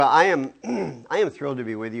I am I am thrilled to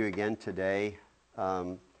be with you again today.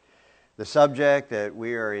 The subject that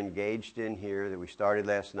we are engaged in here, that we started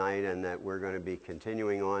last night and that we're going to be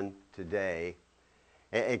continuing on today,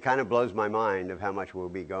 it kind of blows my mind of how much we'll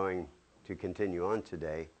be going to continue on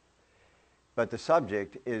today. But the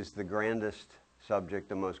subject is the grandest subject,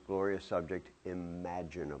 the most glorious subject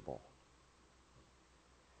imaginable.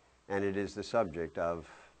 And it is the subject of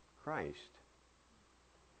Christ.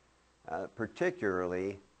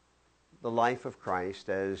 Particularly the life of Christ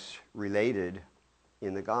as related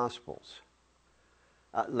in the Gospels.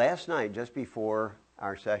 Last night, just before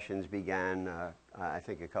our sessions began, I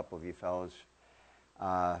think a couple of you fellows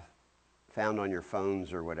found on your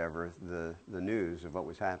phones or whatever the news of what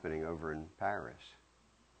was happening over in Paris.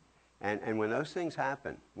 And when those things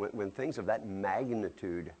happen, when things of that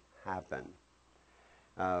magnitude happen,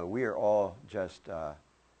 we are all just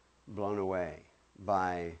blown away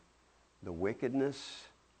by the wickedness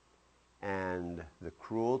and the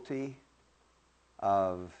cruelty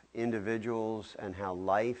of individuals and how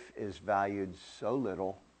life is valued so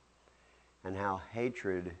little and how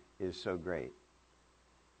hatred is so great.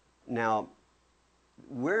 Now,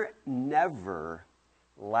 we're never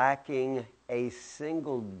lacking a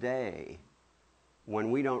single day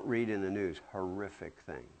when we don't read in the news horrific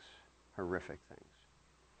things.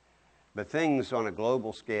 But things on a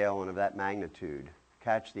global scale and of that magnitude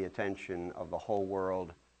catch the attention of the whole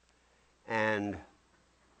world, and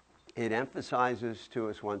it emphasizes to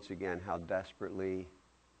us once again how desperately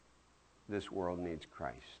this world needs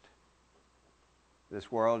Christ.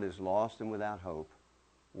 This world is lost and without hope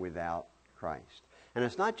without Christ. And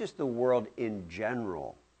it's not just the world in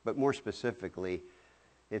general, but more specifically,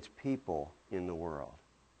 it's people in the world.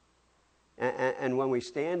 And when we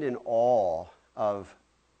stand in awe of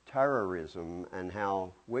terrorism and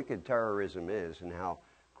how wicked terrorism is and how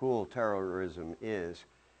cruel terrorism is,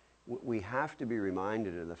 we have to be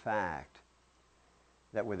reminded of the fact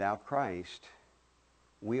that without Christ,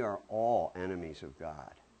 we are all enemies of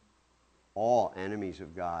God. All enemies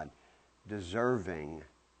of God, deserving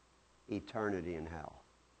eternity in hell.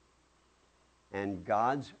 And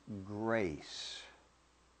God's grace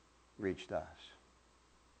reached us.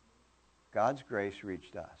 God's grace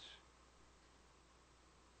reached us.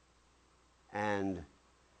 And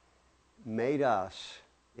made us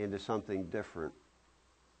into something different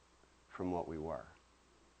from what we were.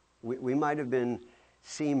 We might have been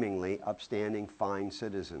seemingly upstanding, fine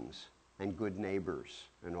citizens and good neighbors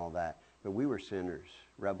and all that, but we were sinners,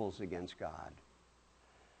 rebels against God.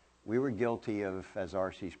 We were guilty of, as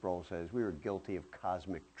R.C. Sproul says, we were guilty of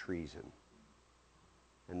cosmic treason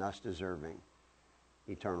and thus deserving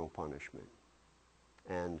eternal punishment.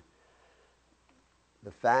 And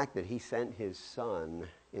the fact that he sent his Son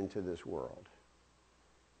into this world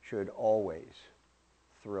should always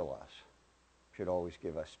thrill us, should always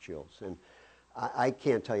give us chills. And I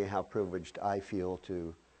can't tell you how privileged I feel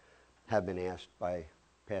to have been asked by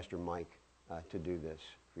Pastor Mike to do this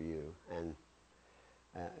for you. And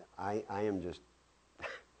I am just,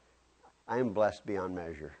 I am blessed beyond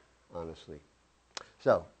measure, honestly.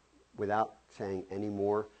 So, without saying any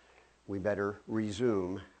more, we better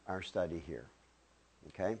resume our study here.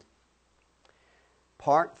 Okay?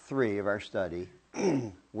 Part 3 of our study,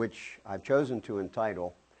 which I've chosen to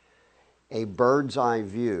entitle A Bird's Eye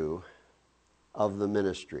View of the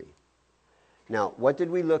Ministry. Now, what did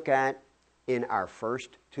we look at in our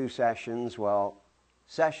first 2 sessions? Well,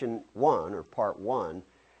 session 1, or part 1,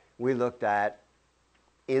 we looked at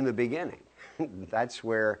in the beginning. That's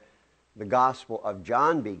where the Gospel of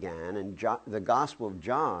John began, and the Gospel of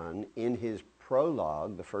John, in his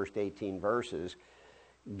prologue, the first 18 verses,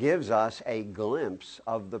 gives us a glimpse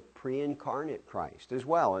of the pre-incarnate Christ, as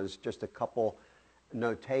well as just a couple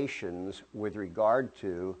notations with regard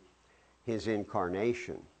to his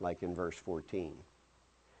incarnation, like in verse 14.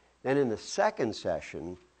 Then in the second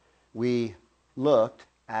session, we looked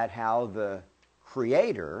at how the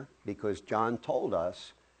Creator, because John told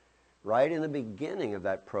us right in the beginning of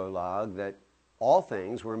that prologue that all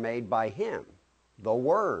things were made by him, the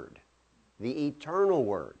Word, the eternal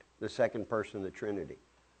Word, the second person of the Trinity.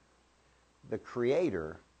 The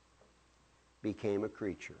Creator became a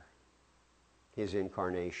creature, his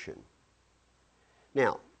incarnation.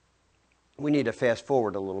 Now, we need to fast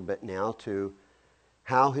forward a little bit now to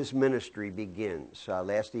how his ministry begins.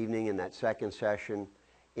 Last evening in that second session,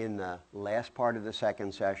 in the last part of the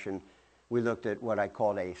second session, we looked at what I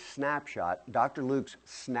called a snapshot, Dr. Luke's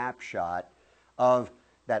snapshot of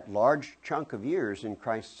that large chunk of years in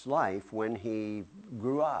Christ's life when he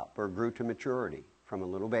grew up or grew to maturity, from a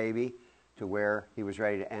little baby to where he was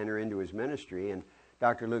ready to enter into his ministry. And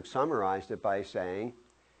Dr. Luke summarized it by saying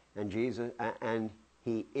And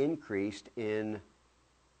he increased in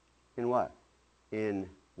what? In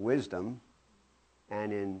wisdom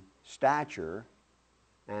and in stature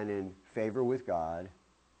and in favor with God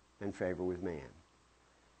and favor with man.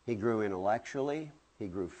 He grew intellectually, he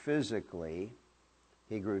grew physically,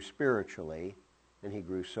 he grew spiritually, and he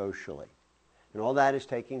grew socially. And all that is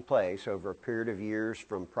taking place over a period of years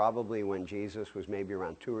from probably when Jesus was maybe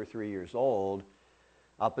around 2 or 3 years old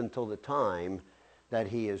up until the time that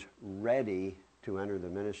he is ready to enter the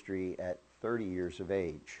ministry at 30 years of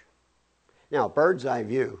age. Now, bird's eye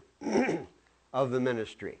view of the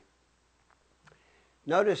ministry.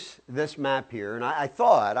 Notice this map here, and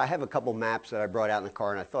I have a couple maps that I brought out in the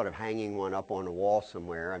car, and I thought of hanging one up on a wall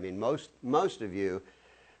somewhere. I mean, most of you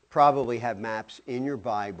probably have maps in your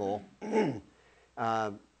Bible.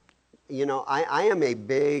 You know, I am a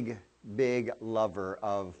big lover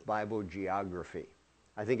of Bible geography.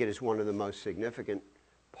 I think it is one of the most significant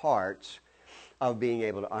parts of being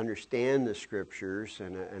able to understand the Scriptures,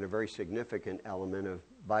 and a very significant element of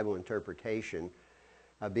Bible interpretation,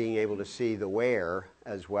 being able to see the where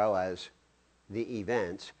as well as the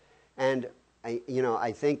events. And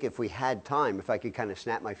I think if we had time, if I could kind of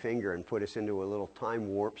snap my finger and put us into a little time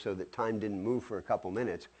warp so that time didn't move for a couple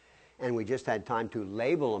minutes, and we just had time to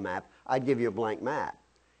label a map, I'd give you a blank map.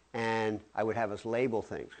 And I would have us label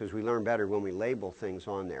things, because we learn better when we label things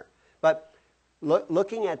on there. But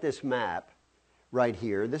looking at this map right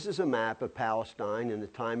here, this is a map of Palestine in the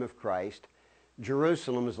time of Christ.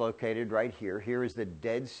 Jerusalem is located right here. Here is the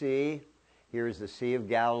Dead Sea. Here is the Sea of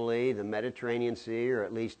Galilee, the Mediterranean Sea, or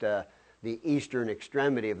at least the eastern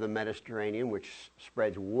extremity of the Mediterranean, which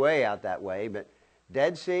spreads way out that way. But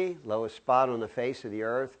Dead Sea, lowest spot on the face of the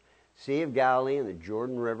earth. Sea of Galilee and the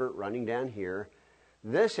Jordan River running down here.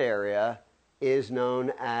 This area is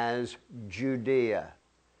known as Judea.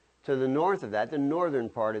 To the north of that, the northern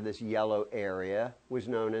part of this yellow area was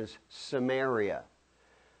known as Samaria.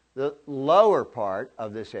 The lower part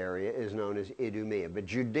of this area is known as Idumea. But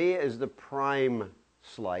Judea is the prime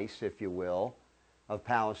slice, if you will, of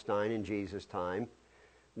Palestine in Jesus' time.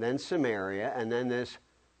 Then Samaria, and then this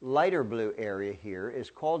lighter blue area here is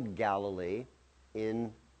called Galilee,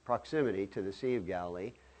 in proximity to the Sea of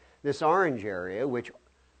Galilee. This orange area, which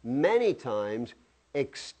many times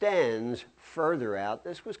extends further out,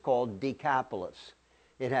 this was called Decapolis.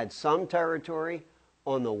 It had some territory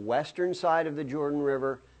on the western side of the Jordan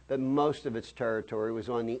River, but most of its territory was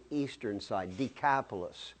on the eastern side.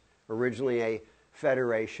 Decapolis, originally a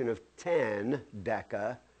federation of 10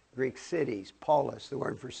 Deca Greek cities. Polis, the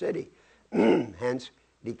word for city, hence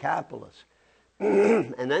Decapolis.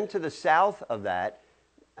 And then to the south of that,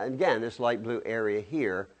 again, this light blue area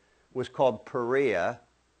here was called Perea.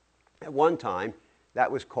 At one time, that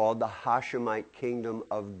was called the Hashemite Kingdom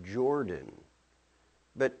of Jordan.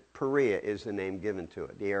 But Perea is the name given to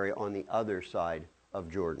it, the area on the other side of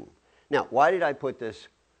Jordan. Now, why did I put this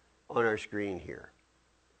on our screen here?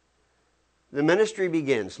 The ministry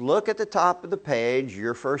begins. Look at the top of the page,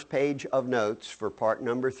 your first page of notes for part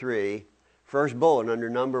number 3, first bullet under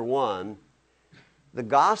number 1. The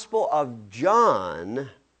Gospel of John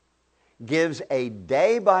gives a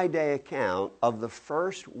day-by-day account of the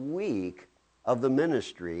first week of the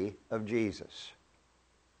ministry of Jesus.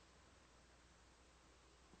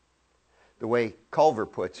 The way Culver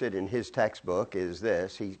puts it in his textbook is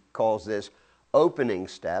this. He calls this opening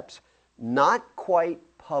steps, not quite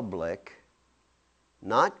public,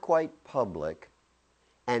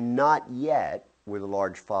 and not yet with a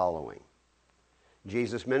large following.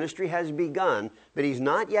 Jesus' ministry has begun, but he's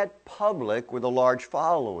not yet public with a large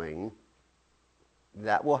following.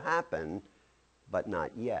 That will happen, but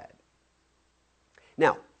not yet.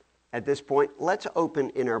 Now, at this point, let's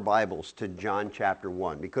open in our Bibles to John chapter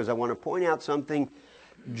 1, because I want to point out something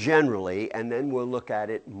generally, and then we'll look at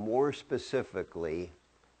it more specifically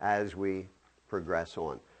as we progress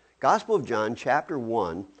on. Gospel of John chapter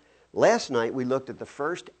 1. Last night we looked at the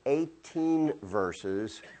first 18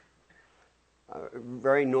 verses,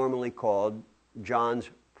 very normally called John's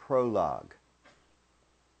prologue.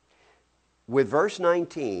 With verse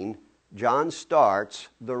 19, John starts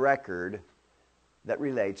the record that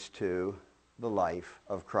relates to the life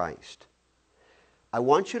of Christ. I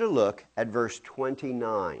want you to look at verse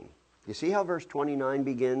 29. You see how verse 29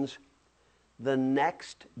 begins? The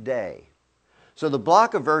next day. So the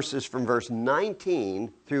block of verses from verse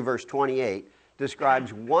 19 through verse 28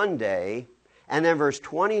 describes one day, and then verse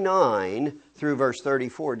 29 through verse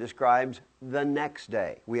 34 describes the next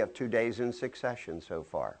day. We have 2 days in succession so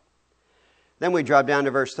far. Then we drop down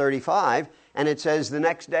to verse 35, and it says the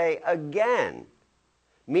next day again,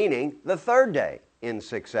 meaning the third day in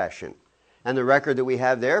succession. And the record that we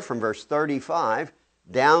have there from verse 35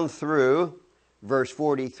 down through verse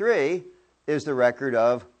 43 is the record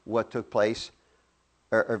of what took place,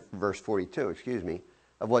 or verse 42, excuse me,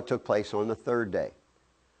 of what took place on the third day.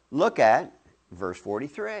 Look at verse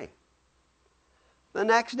 43. The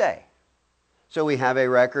next day. So we have a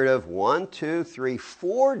record of 1, 2, 3,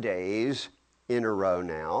 4 days in a row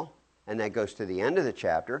now, and that goes to the end of the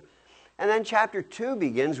chapter. And then chapter 2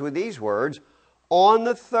 begins with these words, on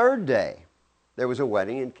the third day there was a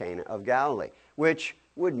wedding in Cana of Galilee, which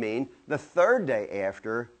would mean the third day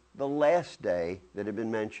after the last day that had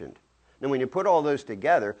been mentioned. Now when you put all those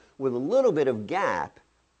together with a little bit of gap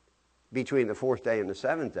between the fourth day and the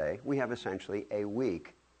seventh day, we have essentially a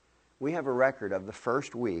week. We have a record of the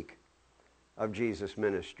first week of Jesus'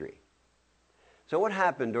 ministry. So what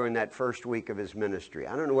happened during that first week of his ministry?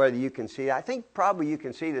 I don't know whether you can see. I think probably you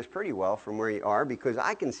can see this pretty well from where you are, because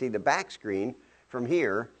I can see the back screen from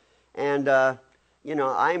here. And, you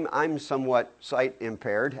know, I'm somewhat sight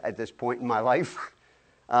impaired at this point in my life.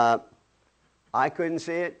 I couldn't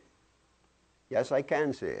see it. Yes, I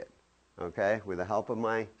can see it. Okay? With the help of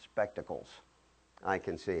my spectacles, I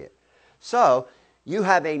can see it. So you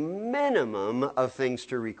have a minimum of things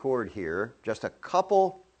to record here, just a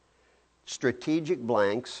couple strategic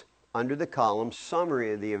blanks under the column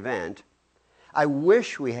summary of the event. I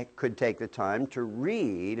wish we could take the time to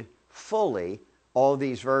read fully all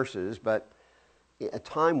these verses, but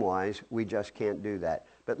time-wise, we just can't do that.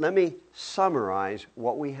 But let me summarize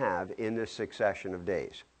what we have in this succession of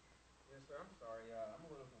days. Yes, sir. I'm sorry. I'm a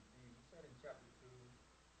little confused. You said in chapter 2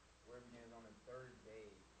 where it begins on the third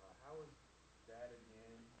day. How is that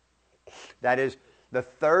again? That is the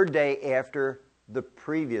third day after the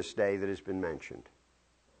previous day that has been mentioned.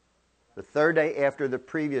 The third day after the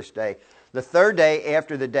previous day. The third day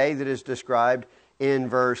after the day that is described in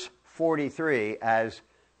verse 43 as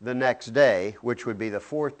the next day, which would be the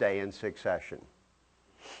fourth day in succession.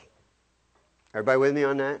 Everybody with me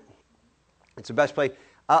on that? It's the best place.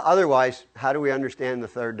 Otherwise, how do we understand the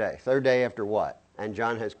third day? Third day after what? And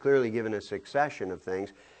John has clearly given a succession of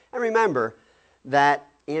things. And remember that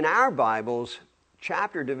in our Bibles,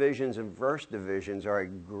 chapter divisions and verse divisions are a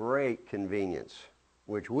great convenience,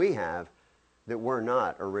 which we have that were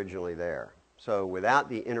not originally there. So without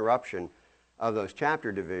the interruption of those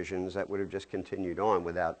chapter divisions, that would have just continued on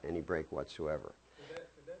without any break whatsoever. Could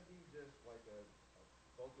that be just like a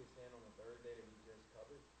focus in on the third day that we just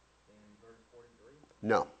covered in verse 43?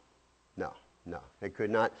 No. It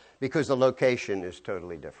could not, because the location is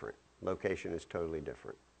totally different. Location is totally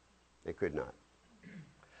different. It could not.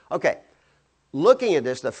 Okay. Looking at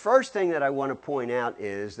this, the first thing that I want to point out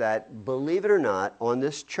is that, believe it or not, on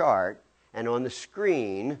this chart and on the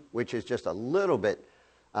screen, which is just a little bit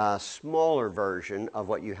smaller version of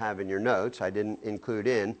what you have in your notes, I didn't include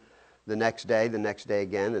in the next day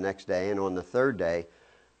again, the next day, and on the third day,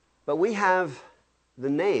 but we have the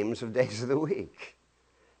names of days of the week.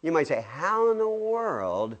 You might say, how in the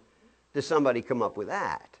world does somebody come up with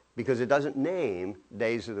that? Because it doesn't name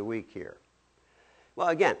days of the week here. Well,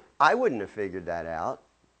 again, I wouldn't have figured that out.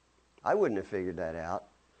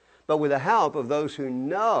 But with the help of those who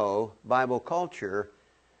know Bible culture,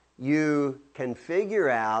 you can figure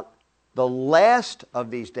out the last of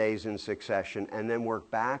these days in succession and then work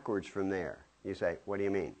backwards from there. You say, what do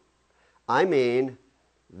you mean? I mean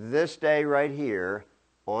this day right here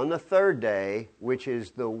on the third day, which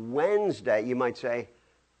is the Wednesday. You might say,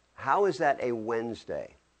 how is that a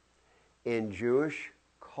Wednesday? In Jewish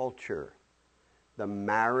culture, the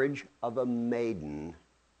marriage of a maiden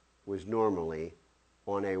was normally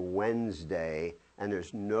on a Wednesday, and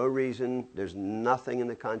there's no reason, there's nothing in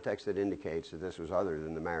the context that indicates that this was other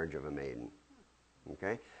than the marriage of a maiden.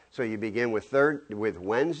 Okay? So you begin with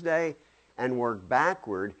Wednesday and work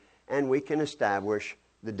backward, and we can establish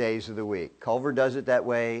the days of the week. Culver does it that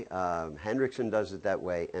way, Hendrickson does it that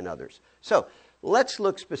way, and others. So let's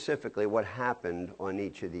look specifically what happened on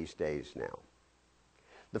each of these days now.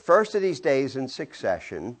 The first of these days in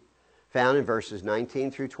succession, found in verses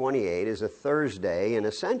 19 through 28, is a Thursday, and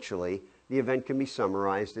essentially the event can be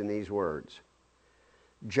summarized in these words.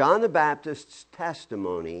 John the Baptist's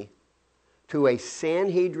testimony to a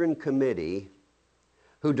Sanhedrin committee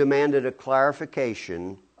who demanded a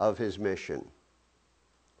clarification of his mission.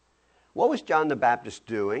 What was John the Baptist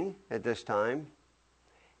doing at this time?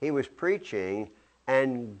 He was preaching,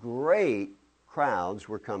 and great crowds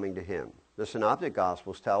were coming to him. The Synoptic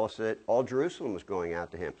Gospels tell us that all Jerusalem was going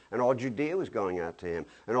out to him, and all Judea was going out to him,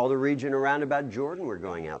 and all the region around about Jordan were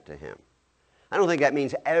going out to him. I don't think that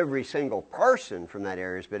means every single person from that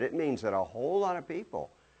area, but it means that a whole lot of people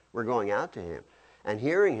were going out to him and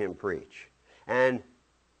hearing him preach. And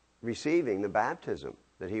receiving the baptism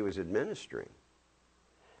that he was administering.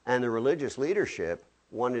 And the religious leadership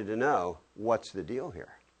wanted to know, what's the deal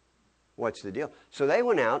here? What's the deal? So they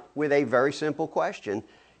went out with a very simple question.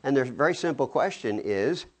 And their very simple question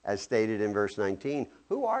is, as stated in verse 19,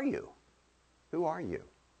 who are you? Who are you?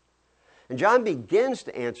 And John begins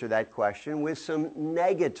to answer that question with some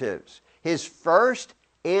negatives. His first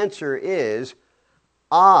answer is,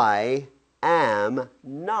 I am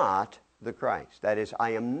not the Christ. That is,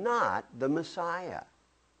 I am not the Messiah.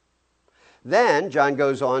 Then John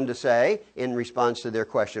goes on to say, in response to their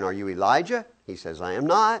question, are you Elijah? He says, I am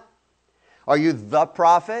not. Are you the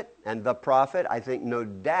prophet? And the prophet, I think no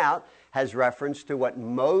doubt, has reference to what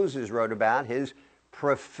Moses wrote about, his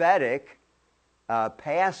prophetic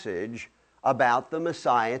passage about the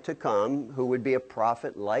Messiah to come, who would be a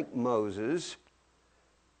prophet like Moses.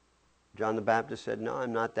 John the Baptist said, no,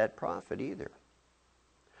 I'm not that prophet either.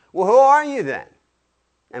 Well, who are you then?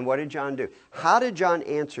 And what did John do? How did John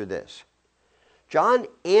answer this? John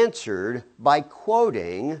answered by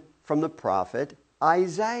quoting from the prophet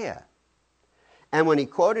Isaiah. And when he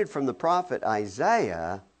quoted from the prophet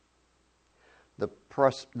Isaiah,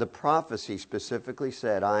 the prophecy specifically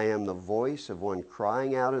said, I am the voice of one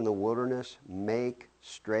crying out in the wilderness, make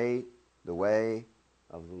straight the way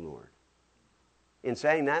of the Lord. In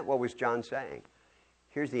saying that, what was John saying?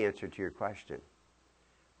 Here's the answer to your question.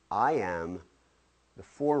 I am the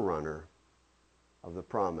forerunner of the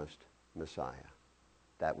promised Messiah.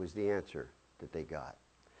 That was the answer that they got.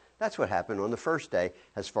 That's what happened on the first day,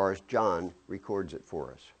 as far as John records it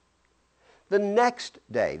for us. The next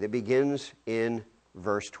day, that begins in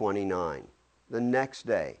verse 29. The next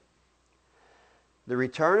day. The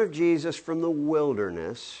return of Jesus from the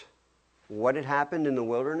wilderness. What had happened in the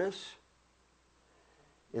wilderness?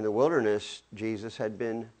 In the wilderness, Jesus had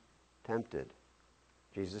been tempted.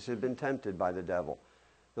 Jesus had been tempted by the devil.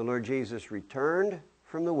 The Lord Jesus returned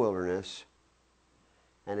from the wilderness,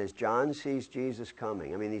 and as John sees Jesus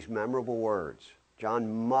coming, I mean, these memorable words,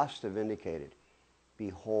 John must have indicated,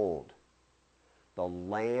 behold, the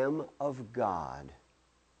Lamb of God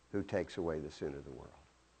who takes away the sin of the world.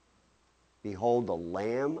 Behold, the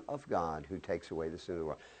Lamb of God who takes away the sin of the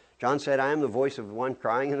world. John said, I am the voice of one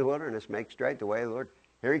crying in the wilderness, make straight the way of the Lord.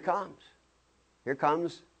 Here he comes. Here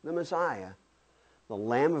comes the Messiah, the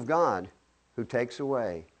Lamb of God who takes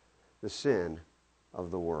away the sin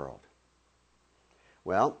of the world.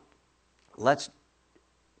 Well, let's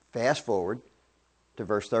fast forward to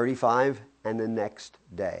verse 35 and the next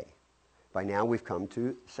day. By now we've come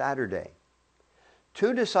to Saturday.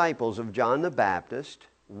 2 disciples of John the Baptist,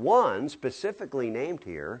 one specifically named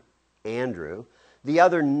here, Andrew, the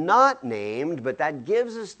other not named, but that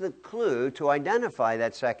gives us the clue to identify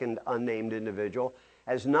that second unnamed individual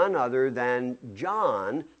as none other than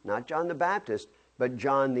John, not John the Baptist, but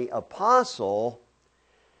John the Apostle.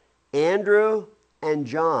 Andrew and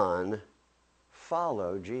John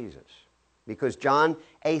follow Jesus because John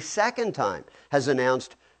a second time has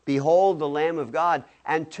announced, behold the Lamb of God,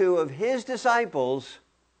 and 2 of his disciples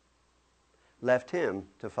left him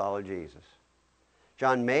to follow Jesus.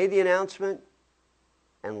 John made the announcement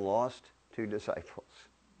and lost 2 disciples.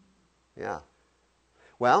 Yeah.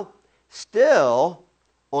 Well, still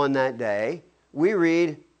on that day, we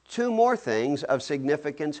read 2 more things of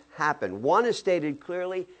significance happen. One is stated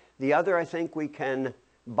clearly. The other, I think we can,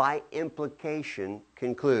 by implication,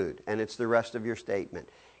 conclude. And it's the rest of your statement.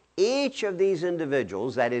 Each of these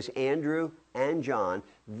individuals, that is Andrew and John,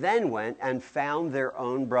 then went and found their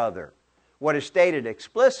own brother. What is stated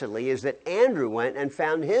explicitly is that Andrew went and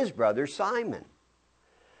found his brother Simon.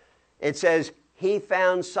 It says he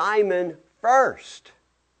found Simon first.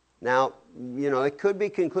 Now, it could be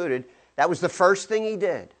concluded that was the first thing he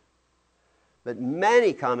did. But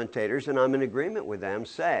many commentators, and I'm in agreement with them,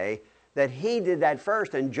 say that he did that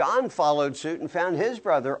first, and John followed suit and found his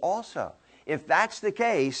brother also. If that's the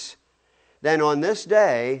case, then on this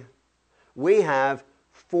day, we have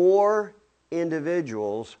 4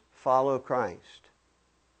 individuals follow Christ.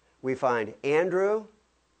 We find Andrew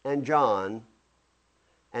and John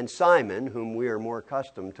and Simon, whom we are more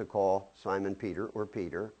accustomed to call Simon Peter or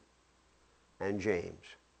Peter, and James.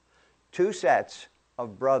 2 sets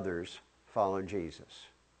of brothers follow Jesus.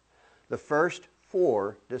 The first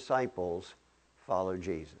 4 disciples followed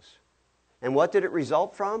Jesus. And what did it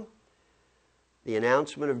result from? The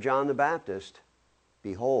announcement of John the Baptist,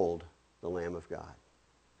 behold the Lamb of God.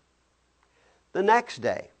 The next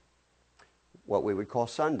day, what we would call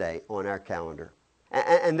Sunday on our calendar.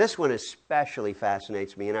 And this one especially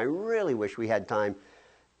fascinates me, and I really wish we had time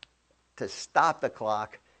to stop the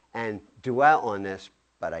clock and dwell on this,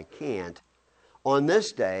 but I can't. On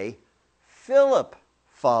this day, Philip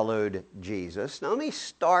followed Jesus. Now let me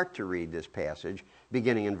start to read this passage,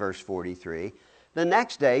 beginning in verse 43. The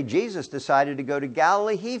next day, Jesus decided to go to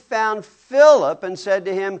Galilee. He found Philip and said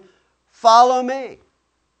to him, "Follow me."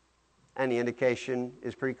 And the indication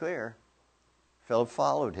is pretty clear. Philip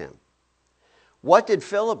followed him. What did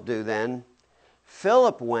Philip do then?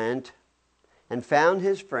 Philip went and found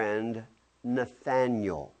his friend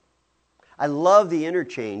Nathanael. I love the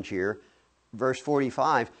interchange here. Verse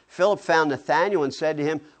 45, Philip found Nathanael and said to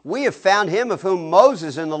him, "We have found him of whom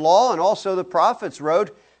Moses in the law and also the prophets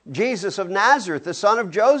wrote, Jesus of Nazareth, the son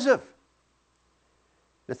of Joseph."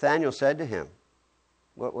 Nathanael said to him,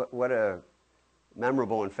 what a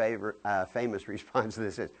memorable and famous response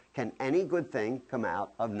this is. Can any good thing come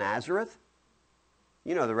out of Nazareth?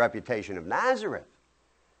 You know the reputation of Nazareth.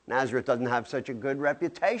 Nazareth doesn't have such a good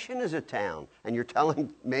reputation as a town. And you're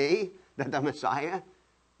telling me that the Messiah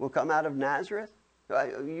will come out of Nazareth?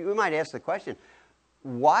 You might ask the question,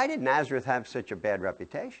 why did Nazareth have such a bad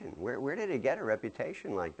reputation? Where did it get a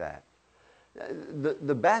reputation like that?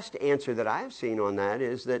 The best answer that I've seen on that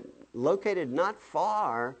is that located not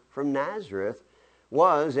far from Nazareth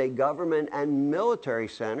was a government and military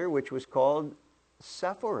center which was called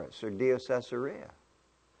Sepphoris or Diocaesarea.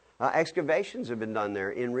 Excavations have been done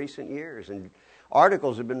there in recent years, and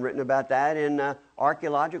articles have been written about that in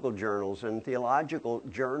archaeological journals and theological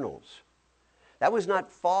journals. That was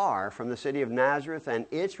not far from the city of Nazareth, and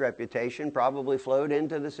its reputation probably flowed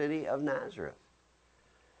into the city of Nazareth.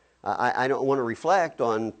 I don't want to reflect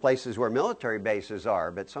on places where military bases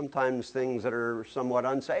are, but sometimes things that are somewhat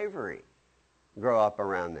unsavory grow up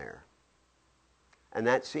around there. And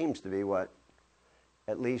that seems to be what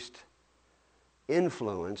at least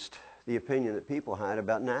influenced the opinion that people had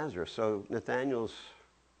about Nazareth. So Nathanael's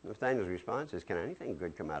response is, can anything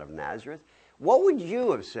good come out of Nazareth? What would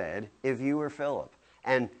you have said if you were Philip?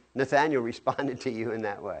 And Nathanael responded to you in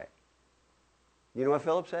that way. You know what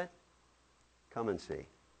Philip said? Come and see.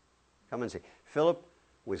 Come and see. Philip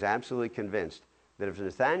was absolutely convinced that if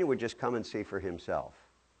Nathanael would just come and see for himself,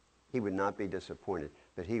 he would not be disappointed,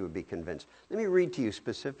 but he would be convinced. Let me read to you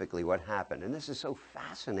specifically what happened, and this is so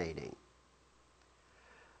fascinating.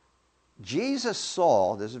 Jesus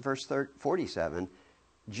saw, this is verse 47,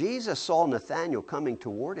 Jesus saw Nathanael coming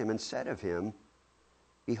toward him and said of him,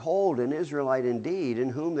 "Behold, an Israelite indeed, in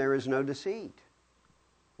whom there is no deceit,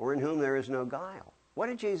 or in whom there is no guile." What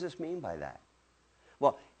did Jesus mean by that?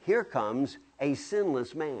 Well, here comes a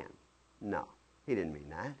sinless man. No, he didn't mean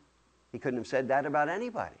that. He couldn't have said that about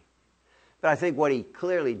anybody. But I think what he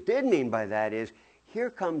clearly did mean by that is, here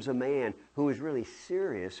comes a man who is really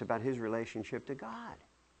serious about his relationship to God.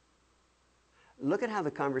 Look at how the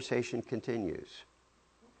conversation continues.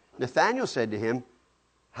 Nathanael said to him,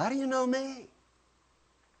 "How do you know me?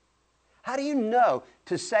 How do you know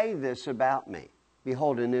to say this about me?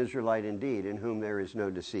 Behold, an Israelite indeed, in whom there is no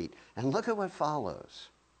deceit." And look at what follows.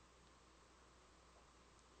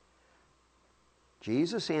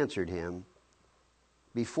 Jesus answered him,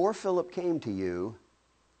 "Before Philip came to you,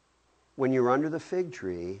 when you were under the fig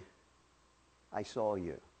tree, I saw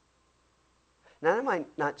you." Now, that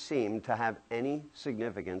might not seem to have any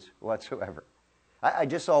significance whatsoever. I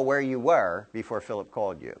just saw where you were before Philip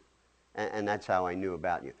called you, and that's how I knew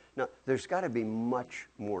about you. No, there's got to be much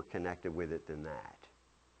more connected with it than that.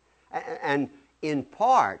 And in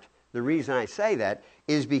part, the reason I say that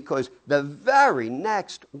is because the very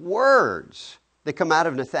next words that come out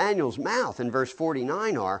of Nathanael's mouth in verse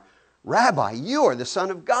 49 are, "Rabbi, you are the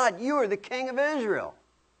Son of God. You are the King of Israel."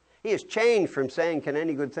 He has changed from saying, "Can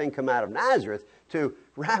any good thing come out of Nazareth?" to,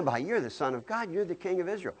 "Rabbi, you're the Son of God. You're the King of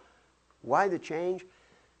Israel." Why the change?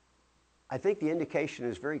 I think the indication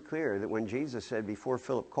is very clear that when Jesus said, "Before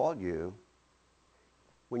Philip called you,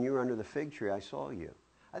 when you were under the fig tree, I saw you."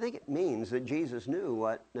 I think it means that Jesus knew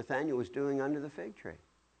what Nathanael was doing under the fig tree.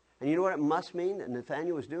 And you know what it must mean that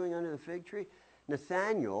Nathanael was doing under the fig tree?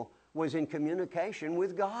 Nathanael was in communication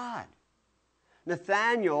with God.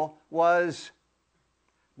 Nathanael was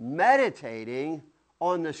meditating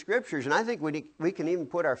on the Scriptures. And I think we can even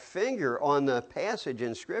put our finger on the passage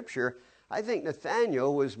in Scripture. I think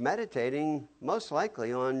Nathanael was meditating most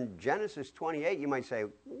likely on Genesis 28. You might say,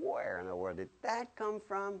 where in the world did that come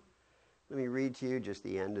from? Let me read to you just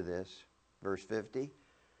the end of this. Verse 50.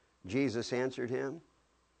 Jesus answered him,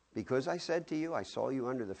 "Because I said to you, I saw you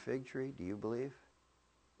under the fig tree, do you believe?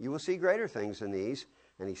 You will see greater things than these."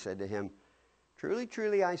 And he said to him, "Truly,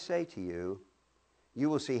 truly, I say to you, you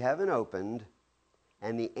will see heaven opened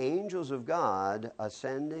and the angels of God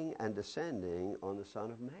ascending and descending on the Son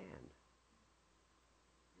of Man."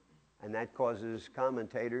 And that causes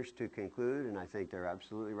commentators to conclude, and I think they're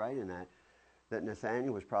absolutely right in that that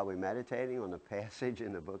Nathanael was probably meditating on the passage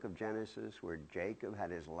in the book of Genesis where Jacob had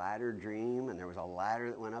his ladder dream, and there was a ladder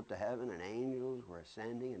that went up to heaven, and angels were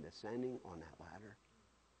ascending and descending on that ladder?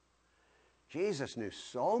 Jesus knew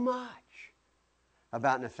so much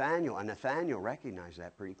about Nathanael, and Nathanael recognized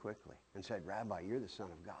that pretty quickly and said, Rabbi, you're the Son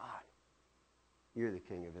of God. You're the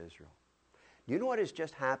King of Israel. Do you know what has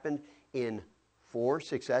just happened in 4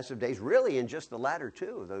 successive days? Really in just the latter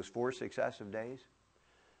 2 of those 4 successive days?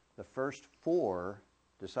 The first 4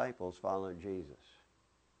 disciples followed Jesus.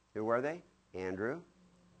 Who were they? Andrew,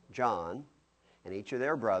 John, and each of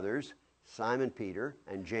their brothers, Simon Peter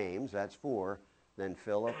and James, that's 4, then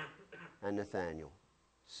Philip and Nathanael.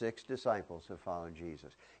 6 disciples have followed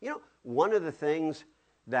Jesus. You know, one of the things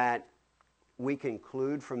that we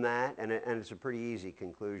conclude from that, and it's a pretty easy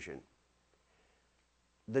conclusion,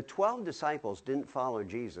 the 12 disciples didn't follow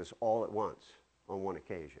Jesus all at once on one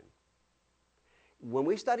occasion. When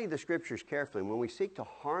we study the Scriptures carefully, and when we seek to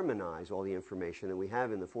harmonize all the information that we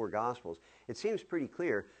have in the 4 Gospels, it seems pretty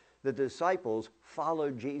clear that the disciples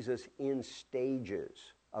followed Jesus in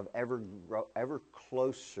stages of ever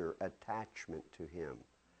closer attachment to him.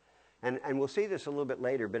 And we'll see this a little bit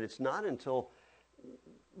later, but it's not until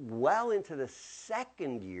well into the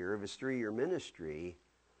 2nd year of his 3-year ministry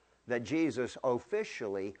that Jesus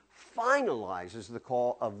officially finalizes the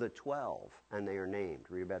call of the 12, and they are named.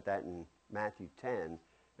 Read about that in Matthew 10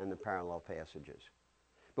 and the parallel passages.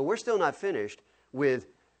 But we're still not finished with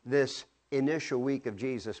this initial week of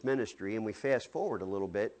Jesus' ministry, and we fast forward a little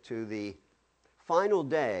bit to the final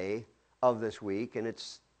day of this week, and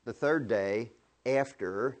it's the 3rd day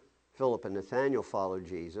after Philip and Nathanael followed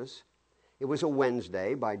Jesus. It was a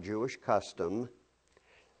Wednesday by Jewish custom.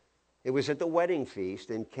 It was at the wedding feast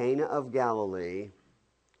in Cana of Galilee.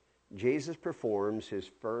 Jesus performs his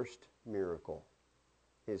first miracle.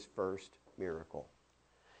 His first miracle.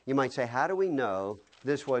 You might say, how do we know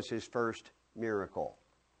this was his first miracle?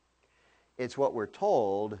 It's what we're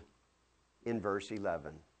told in verse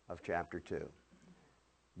 11 of chapter 2.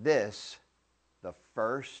 This, the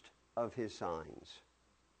first of his signs.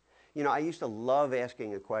 You know, I used to love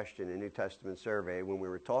asking a question in New Testament survey when we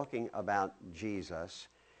were talking about Jesus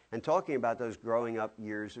and talking about those growing up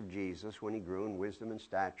years of Jesus when he grew in wisdom and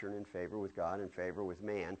stature and in favor with God and favor with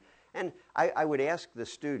man. And I would ask the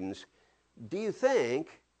students, do you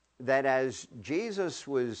think that as Jesus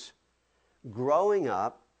was growing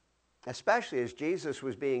up, especially as Jesus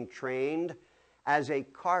was being trained as a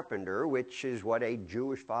carpenter, which is what a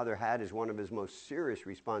Jewish father had as one of his most serious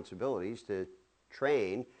responsibilities, to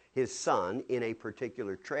train his son in a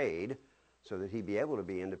particular trade so that he'd be able to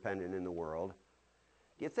be independent in the world,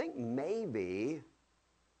 do you think maybe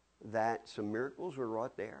that some miracles were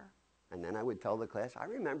wrought there? And then I would tell the class, I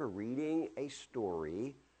remember reading a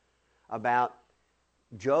story about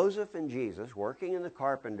Joseph and Jesus working in the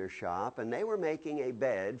carpenter shop, and they were making a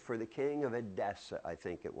bed for the king of Edessa, I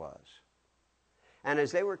think it was. And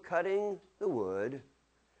as they were cutting the wood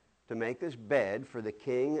to make this bed for the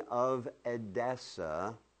king of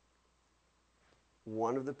Edessa,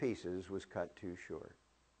 one of the pieces was cut too short.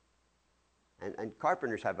 And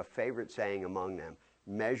carpenters have a favorite saying among them,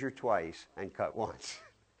 measure twice and cut once.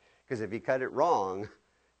 Because if you cut it wrong,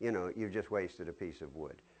 you know, you've just wasted a piece of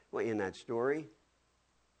wood. Well, in that story,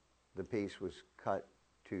 the piece was cut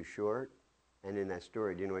too short. And in that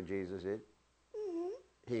story, do you know what Jesus did?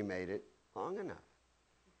 He made it long enough.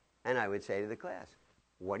 And I would say to the class,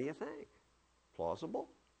 what do you think? Plausible?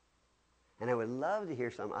 And I would love to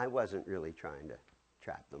hear some. I wasn't really trying to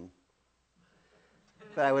trap them.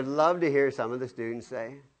 But I would love to hear some of the students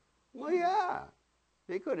say, well, yeah,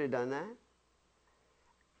 he could have done that.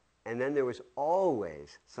 And then there was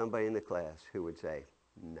always somebody in the class who would say,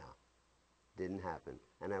 no, didn't happen.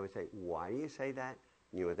 And I would say, why do you say that?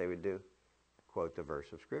 You know what they would do? Quote the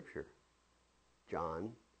verse of Scripture.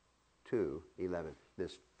 John 2:11.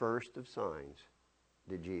 This first of signs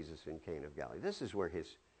did Jesus in Cana of Galilee. This is where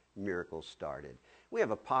his miracles started. We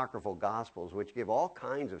have apocryphal gospels which give all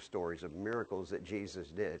kinds of stories of miracles that Jesus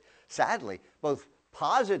did. Sadly, both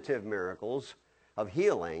positive miracles of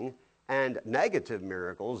healing and negative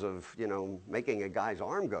miracles of, you know, making a guy's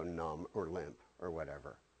arm go numb or limp or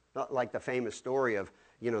whatever. Not like the famous story of,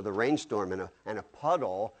 you know, the rainstorm and a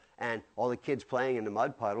puddle and all the kids playing in the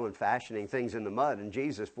mud puddle and fashioning things in the mud, and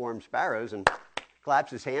Jesus forms sparrows and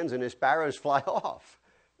claps his hands and his sparrows fly off.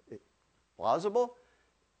 Plausible?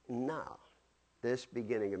 No. This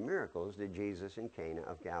beginning of miracles did Jesus in Cana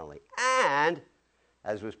of Galilee. And,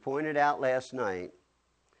 as was pointed out last night,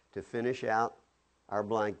 to finish out our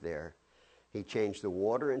blank there, he changed the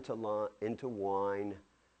water into wine,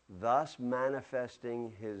 thus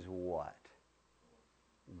manifesting his what?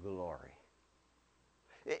 Glory.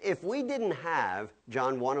 If we didn't have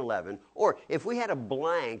John 1:11, or if we had a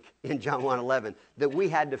blank in John 1:11 that we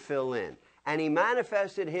had to fill in, and he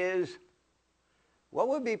manifested his, what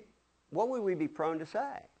would we be prone to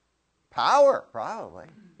say? Power, probably,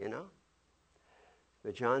 you know.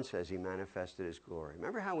 But John says he manifested his glory.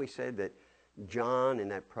 Remember how we said that John in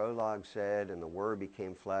that prologue said, and the Word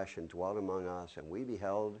became flesh and dwelt among us, and we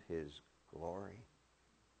beheld his glory.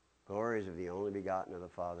 Glory is of the only begotten of the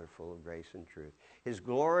Father, full of grace and truth. His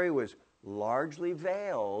glory was largely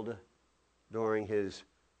veiled during his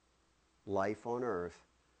life on earth,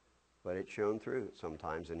 but it shone through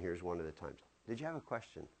sometimes, and here's one of the times. Did you have a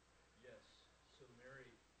question? Yes. So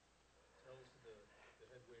Mary tells the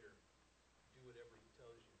head waiter, do whatever he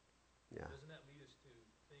tells you. Yeah. Doesn't that lead us to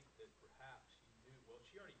think that perhaps she knew, well,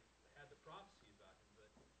 she already had the prophecy about him, but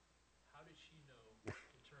how did she know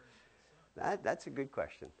to turn to the Son? That's a good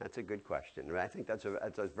question. That's a good question. I think that's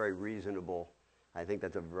a very reasonable. I think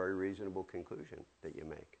that's a very reasonable conclusion that you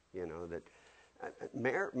make. You know that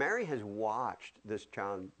Mary has watched this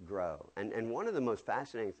child grow, and one of the most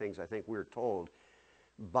fascinating things I think we're told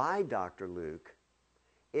by Dr. Luke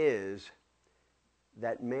is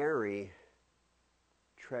that Mary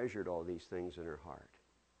treasured all these things in her heart.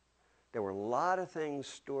 There were a lot of things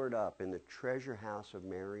stored up in the treasure house of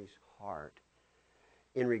Mary's heart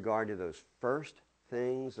in regard to those first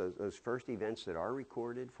things, those first events that are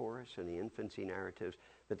recorded for us in the infancy narratives,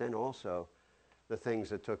 but then also the things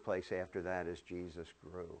that took place after that as Jesus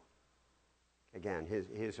grew. Again,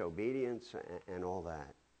 his obedience and all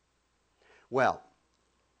that. Well,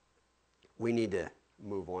 we need to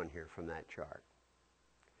move on here from that chart.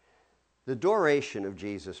 The duration of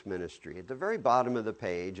Jesus' ministry. At the very bottom of the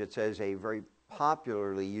page, it says a very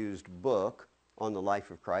popularly used book on the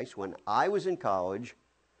life of Christ when I was in college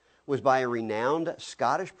was by a renowned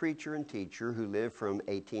Scottish preacher and teacher who lived from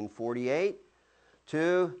 1848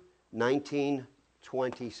 to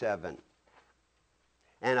 1927.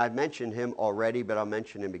 And I've mentioned him already, but I'll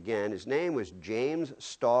mention him again. His name was James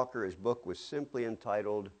Stalker. His book was simply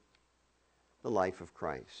entitled The Life of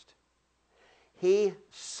Christ. He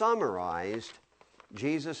summarized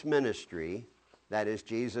Jesus' ministry, that is,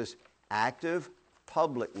 Jesus' active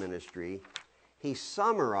public ministry. He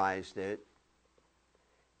summarized it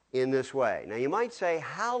in this way. Now you might say,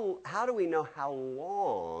 how do we know how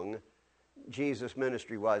long Jesus'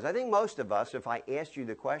 ministry was? I think most of us, if I asked you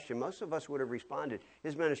the question, most of us would have responded,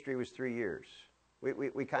 his ministry was 3 years.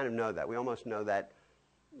 We kind of know that. We almost know that,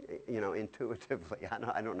 you know, intuitively.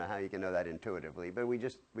 I don't know how you can know that intuitively, but we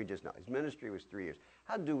just know. His ministry was 3 years.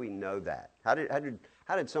 How do we know that? How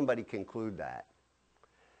did somebody conclude that?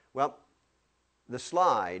 Well, the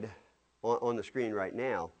slide on the screen right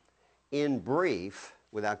now, in brief,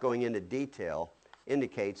 without going into detail,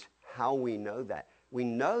 indicates how we know that. We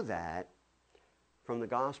know that from the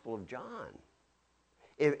Gospel of John.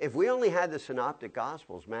 If we only had the synoptic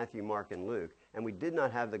Gospels, Matthew, Mark, and Luke, and we did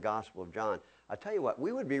not have the Gospel of John, I'll tell you what,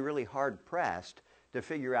 we would be really hard-pressed to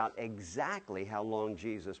figure out exactly how long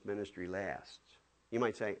Jesus' ministry lasts. You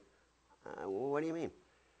might say, well, what do you mean?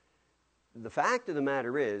 The fact of the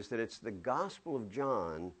matter is that it's the Gospel of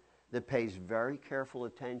John that pays very careful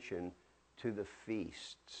attention to the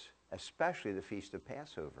feasts, especially the Feast of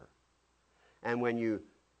Passover. And when you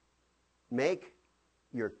make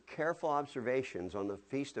your careful observations on the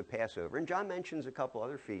Feast of Passover, and John mentions a couple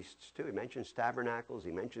other feasts too. He mentions tabernacles,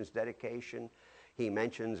 he mentions dedication, he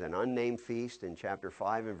mentions an unnamed feast in chapter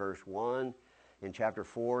 5 and verse 1. In chapter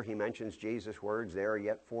 4, he mentions Jesus' words, there are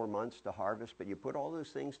yet 4 months to harvest. But you put all those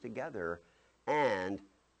things together and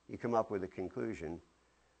you come up with a conclusion.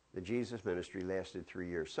 The Jesus ministry lasted 3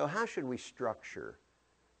 years. So how should we structure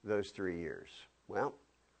those 3 years? Well,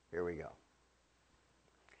 here we go.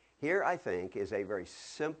 Here, I think, is a very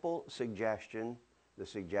simple suggestion, the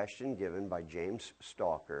suggestion given by James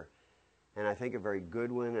Stalker, and I think a very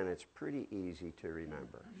good one, and it's pretty easy to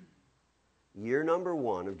remember. Year number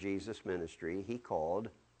 1 of Jesus' ministry, he called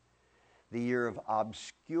the year of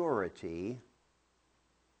obscurity,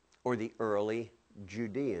 or the early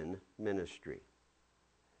Judean ministry.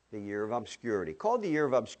 The year of obscurity. Called the year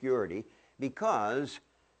of obscurity because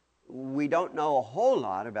we don't know a whole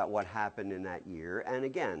lot about what happened in that year. And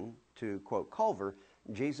again, to quote Culver,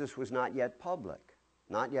 Jesus was not yet public,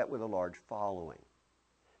 not yet with a large following.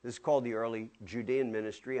 This is called the early Judean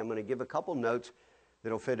ministry. I'm going to give a couple notes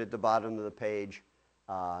that'll fit at the bottom of the page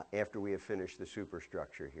after we have finished the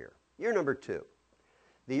superstructure here. Year number 2,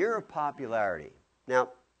 the year of popularity. Now,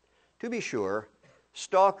 to be sure,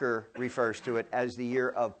 Stalker refers to it as the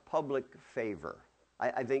year of public favor.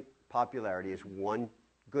 I think popularity is one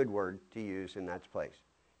good word to use in its place.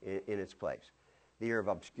 The year of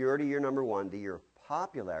obscurity, year number 1, the year of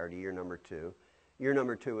popularity, year number 2. Year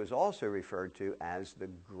number 2 is also referred to as the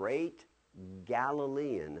Great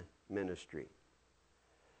Galilean Ministry.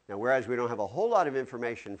 Now, whereas we don't have a whole lot of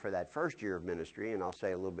information for that first year of ministry, and I'll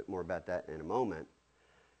say a little bit more about that in a moment,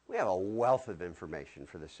 we have a wealth of information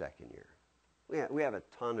for the second year. We have a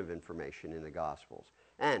ton of information in the Gospels.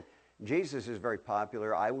 And Jesus is very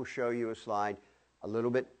popular. I will show you a slide a little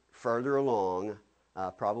bit further along,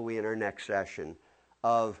 probably in our next session,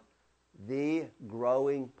 of the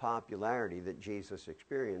growing popularity that Jesus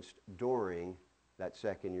experienced during that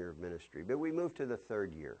second year of ministry. But we move to the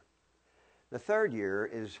third year. The third year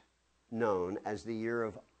is known as the year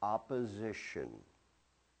of opposition.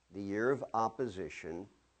 The year of opposition.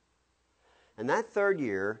 And that third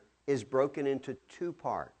year is broken into 2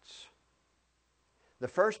 parts. The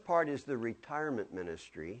first part is the retirement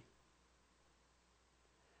ministry.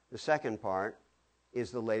 The second part is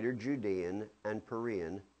the later Judean and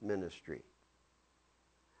Perean ministry.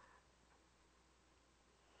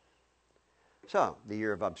 So, the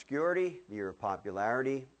year of obscurity, the year of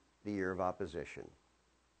popularity, the year of opposition.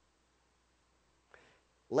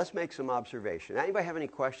 Let's make some observations. Anybody have any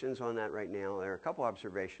questions on that right now? There are a couple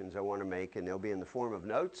observations I want to make, and they'll be in the form of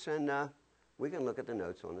notes, and we can look at the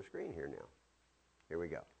notes on the screen here now. Here we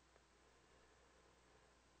go.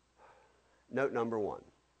 Note number 1.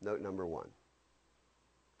 Note number 1.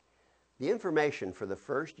 The information for the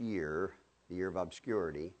first year, the year of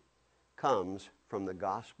obscurity, comes from the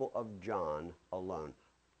Gospel of John alone.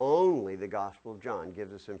 Only the Gospel of John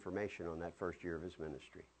gives us information on that first year of his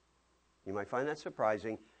ministry. You might find that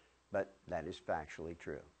surprising, but that is factually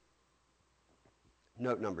true.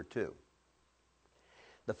 Note number 2.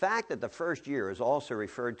 The fact that the first year is also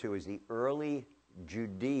referred to as the early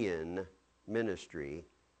Judean ministry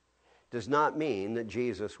does not mean that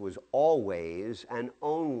Jesus was always and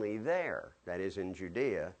only there, that is in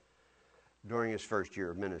Judea, during his first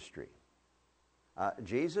year of ministry.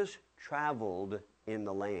 Jesus traveled in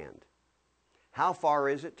the land. How far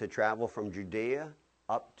is it to travel from Judea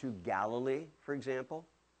up to Galilee, for example?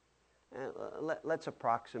 Let's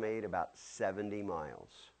approximate about 70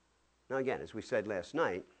 miles. Now again, as we said last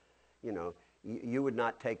night, you would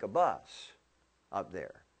not take a bus up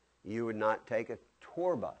there. You would not take a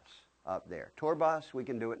tour bus up there. Tour bus, we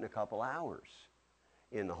can do it in a couple hours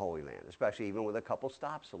in the Holy Land, especially even with a couple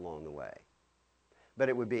stops along the way. But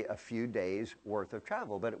it would be a few days worth of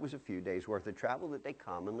travel, but it was a few days worth of travel that they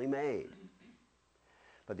commonly made.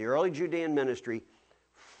 But the early Judean ministry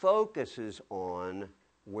focuses on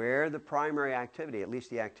where the primary activity, at least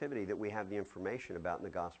the activity that we have the information about in the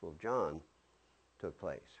Gospel of John, took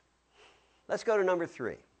place. Let's go to number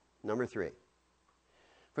 3. Number 3.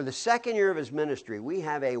 For the second year of his ministry, we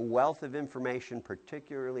have a wealth of information,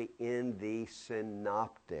 particularly in the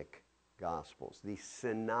Synoptic Gospels. The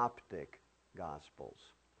Synoptic Gospels.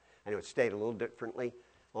 I know it's stated a little differently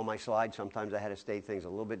on my slide. Sometimes I had to state things a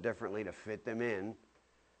little bit differently to fit them in,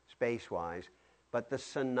 space-wise. But the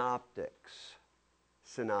Synoptics.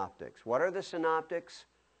 Synoptics. What are the Synoptics?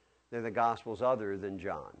 They're the Gospels other than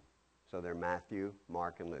John. So they're Matthew,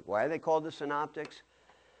 Mark, and Luke. Why are they called the Synoptics?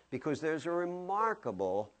 Because there's a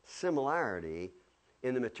remarkable similarity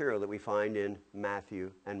in the material that we find in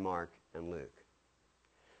Matthew and Mark and Luke.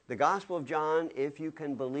 The Gospel of John, if you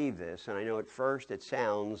can believe this, and I know at first it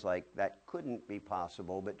sounds like that couldn't be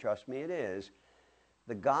possible, but trust me, it is.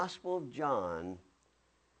 The Gospel of John,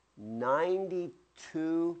 92%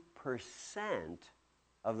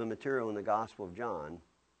 of the material in the Gospel of John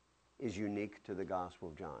is unique to the Gospel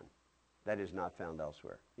of John. That is not found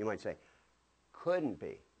elsewhere. You might say, couldn't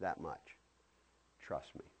be that much.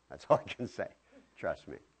 Trust me. That's all I can say. Trust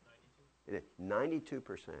me.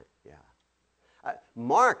 92%, yeah.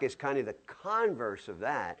 Mark is kind of the converse of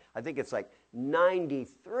that. I think it's like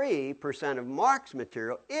 93% of Mark's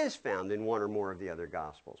material is found in one or more of the other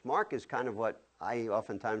Gospels. Mark is kind of what I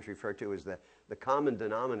oftentimes refer to as the common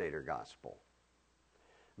denominator gospel.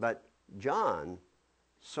 But John,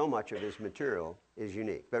 so much of his material is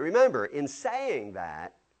unique. But remember, in saying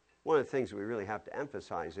that, one of the things that we really have to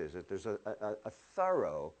emphasize is that there's a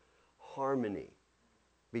thorough harmony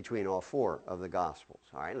between all 4 of the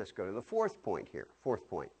Gospels. All right, let's go to the 4th point here. 4th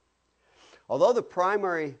point. Although the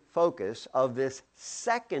primary focus of this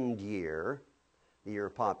second year, the year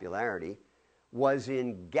of popularity, was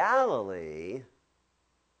in Galilee,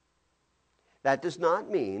 that does not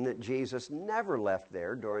mean that Jesus never left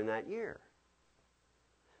there during that year.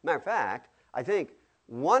 Matter of fact, I think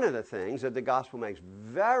one of the things that the Gospel makes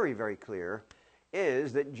very, very clear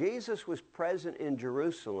is that Jesus was present in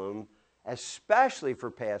Jerusalem, especially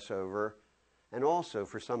for Passover and also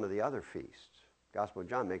for some of the other feasts. The Gospel of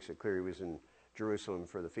John makes it clear he was in Jerusalem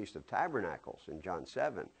for the Feast of Tabernacles in John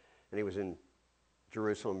 7, and he was in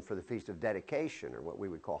Jerusalem for the Feast of Dedication, or what we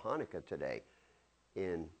would call Hanukkah today,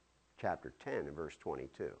 in chapter 10 and verse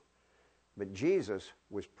 22. But Jesus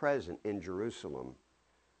was present in Jerusalem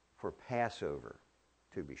for Passover,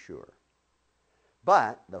 to be sure.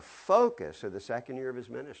 But the focus of the second year of his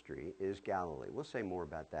ministry is Galilee. We'll say more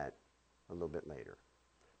about that a little bit later.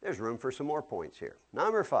 There's room for some more points here.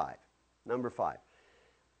 Number five.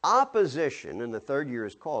 Opposition, and the third year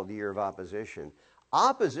is called the year of opposition.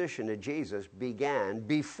 Opposition to Jesus began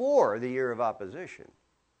before the year of opposition.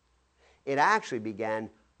 It actually began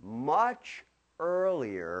much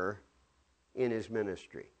earlier in his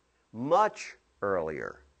ministry. Much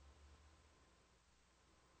earlier.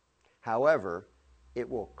 However, it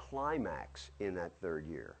will climax in that third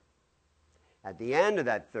year. At the end of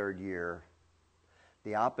that third year,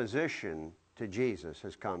 the opposition to Jesus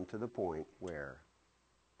has come to the point where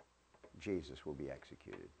Jesus will be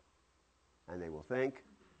executed. And they will think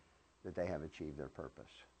that they have achieved their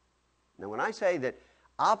purpose. Now, when I say that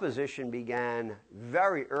opposition began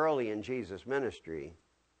very early in Jesus' ministry,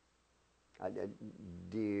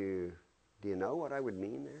 do you know what I would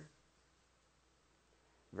mean there?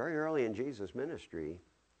 Very early in Jesus' ministry,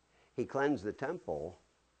 he cleansed the temple,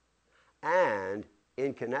 and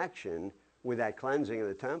in connection with that cleansing of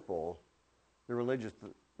the temple, the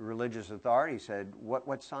religious authority said,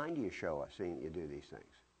 what sign do you show us seeing that you do these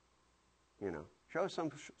things? You know, show us some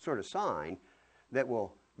sort of sign that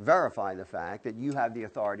will verify the fact that you have the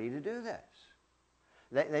authority to do this.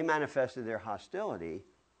 They manifested their hostility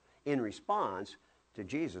in response to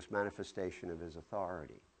Jesus' manifestation of his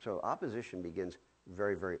authority. So opposition begins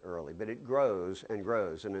very, very early, but it grows and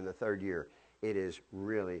grows, and in the third year, it is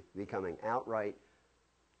really becoming outright,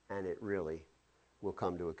 and it really will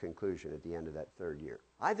come to a conclusion at the end of that third year.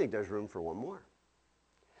 I think there's room for one more.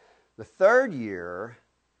 The third year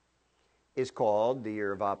is called the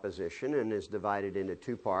year of opposition and is divided into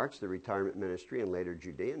two parts, the retirement ministry and later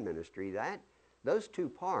Judean ministry. Those two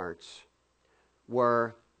parts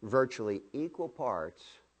were virtually equal parts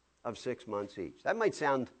of 6 months each. That might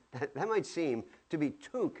seem to be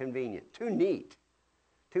too convenient, too neat,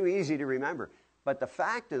 too easy to remember. But the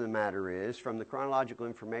fact of the matter is, from the chronological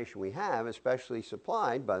information we have, especially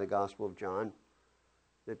supplied by the Gospel of John,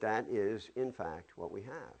 that is, in fact, what we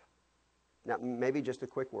have. Now, maybe just a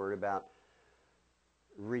quick word about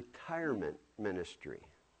retirement ministry.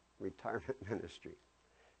 Retirement ministry.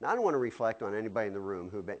 Now, I don't want to reflect on anybody in the room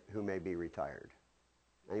who may be retired.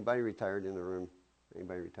 Anybody retired in the room?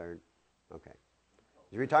 Anybody retired? Okay.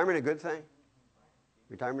 Is retirement a good thing?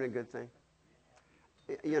 Retirement a good thing?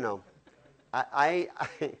 You know,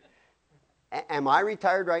 am I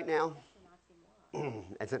retired right now?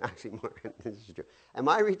 It's an oxymoron. This is true. Am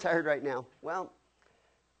I retired right now? Well,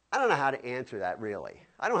 I don't know how to answer that, really.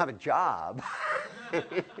 I don't have a job.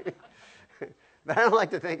 But I don't like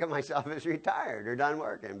to think of myself as retired or done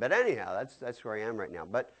working. But anyhow, that's where I am right now.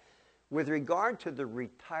 But with regard to the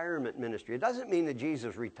retirement ministry, it doesn't mean that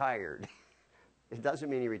Jesus retired. It doesn't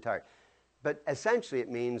mean he retired. But essentially it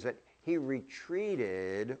means that he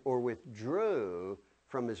retreated or withdrew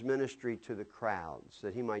from his ministry to the crowds,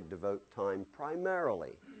 that he might devote time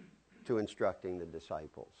primarily to instructing the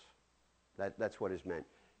disciples. That's what is meant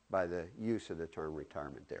by the use of the term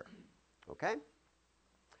retirement there. Okay?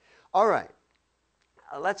 All right.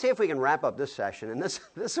 Let's see if we can wrap up this session. And this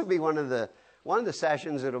will be one of the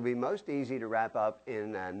sessions that will be most easy to wrap up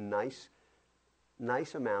in a nice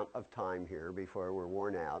amount of time here before we're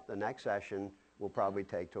worn out. The next session will probably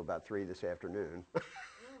take till about 3 this afternoon.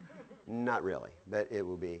 Not really, but it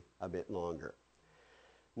will be a bit longer.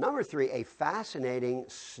 Number 3, a fascinating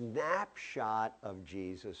snapshot of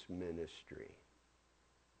Jesus' ministry.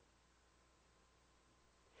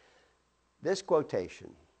 This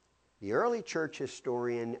quotation, the early church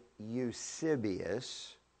historian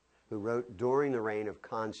Eusebius, who wrote during the reign of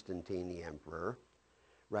Constantine the emperor,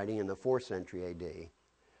 writing in the 4th century AD,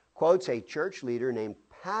 quotes a church leader named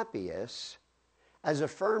Papias as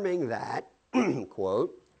affirming that,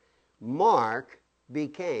 quote, Mark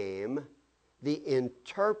became the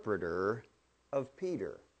interpreter of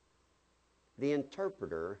Peter. The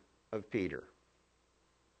interpreter of Peter.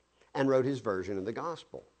 And wrote his version of the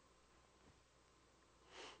gospel.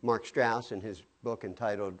 Mark Strauss, in his book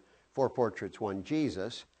entitled Four Portraits, One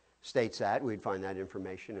Jesus, states that. We'd find that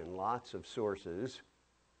information in lots of sources.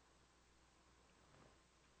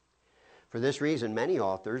 For this reason, many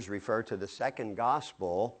authors refer to the second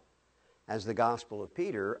gospel as the Gospel of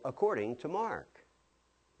Peter according to Mark.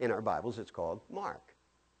 In our Bibles, it's called Mark.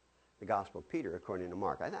 The Gospel of Peter according to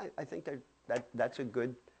Mark. I think that's a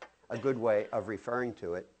good way of referring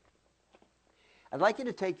to it. I'd like you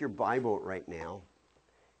to take your Bible right now,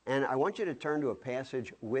 and I want you to turn to a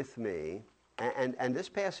passage with me. And this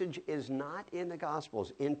passage is not in the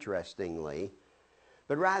Gospels, interestingly,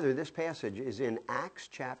 but rather this passage is in Acts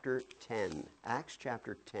chapter 10. Acts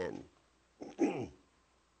chapter 10.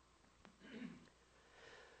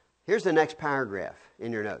 Here's the next paragraph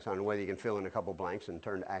in your notes. I don't know whether you can fill in a couple blanks and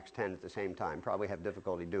turn to Acts 10 at the same time. Probably have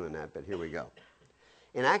difficulty doing that, but here we go.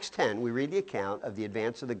 In Acts 10, we read the account of the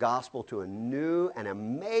advance of the gospel to a new and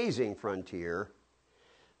amazing frontier.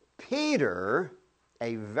 Peter,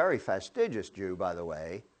 a very fastidious Jew, by the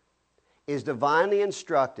way, is divinely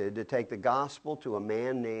instructed to take the gospel to a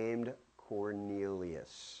man named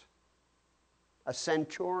Cornelius, a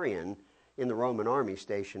centurion in the Roman army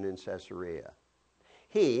stationed in Caesarea.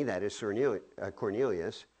 He, that is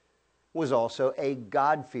Cornelius, was also a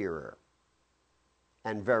God-fearer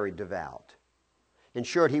and very devout. In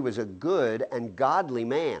short, he was a good and godly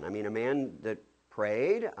man. I mean, a man that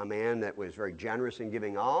prayed, a man that was very generous in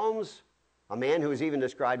giving alms, a man who was even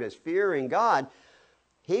described as fearing God.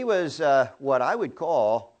 He was what I would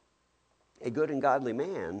call a good and godly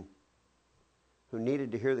man who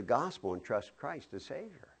needed to hear the gospel and trust Christ as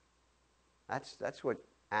Savior. That's what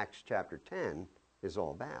Acts chapter 10 is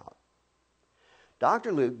all about.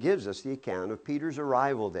 Dr. Luke gives us the account of Peter's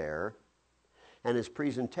arrival there and his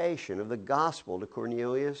presentation of the gospel to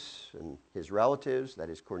Cornelius and his relatives, that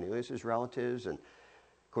is Cornelius' relatives and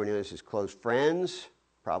Cornelius' close friends,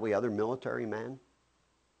 probably other military men.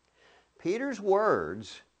 Peter's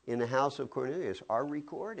words in the house of Cornelius are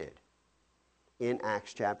recorded in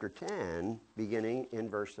Acts chapter 10, beginning in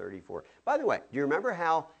verse 34. By the way, do you remember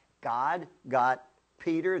how God got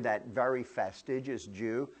Peter, that very fastidious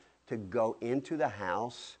Jew, to go into the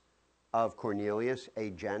house of Cornelius, a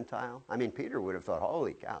Gentile? I mean, Peter would have thought,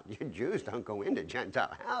 holy cow, you Jews don't go into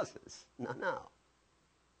Gentile houses. No.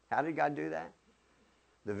 How did God do that?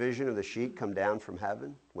 The vision of the sheet come down from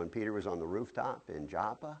heaven when Peter was on the rooftop in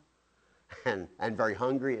Joppa and very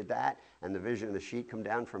hungry at that, and the vision of the sheet come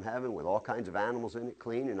down from heaven with all kinds of animals in it,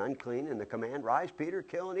 clean and unclean, and the command, rise, Peter,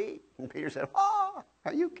 kill and eat. And Peter said, oh,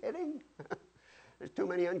 are you kidding? There's too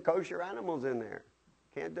many unkosher animals in there.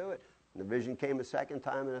 Can't do it. And the vision came a second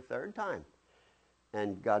time and a third time.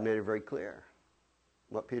 And God made it very clear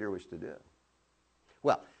what Peter was to do.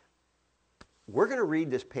 Well, we're going to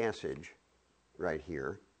read this passage right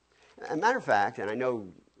here. As a matter of fact, and I know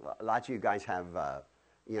lots of you guys have,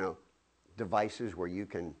 devices where you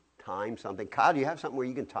can time something. Kyle, do you have something where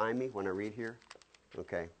you can time me when I read here?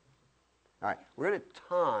 Okay. All right. We're going to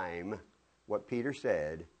time what Peter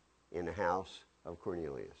said in the house of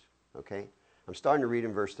Cornelius. Okay? I'm starting to read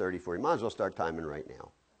in verse 34. You might as well start timing right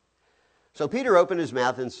now. So Peter opened his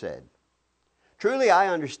mouth and said, truly I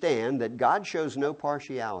understand that God shows no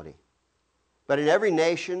partiality, but in every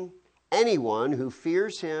nation, anyone who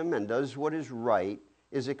fears him and does what is right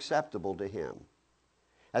is acceptable to him.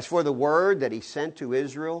 As for the word that he sent to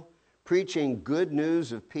Israel, preaching good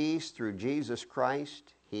news of peace through Jesus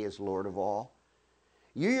Christ, he is Lord of all.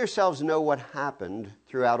 You yourselves know what happened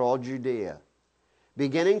throughout all Judea,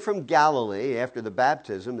 beginning from Galilee after the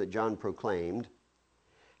baptism that John proclaimed,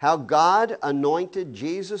 how God anointed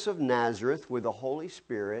Jesus of Nazareth with the Holy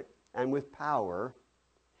Spirit and with power.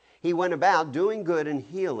 He went about doing good and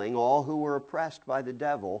healing all who were oppressed by the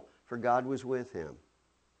devil, for God was with him.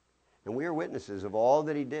 And we are witnesses of all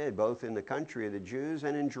that he did, both in the country of the Jews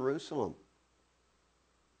and in Jerusalem.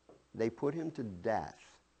 They put him to death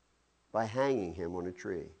by hanging him on a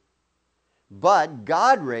tree. But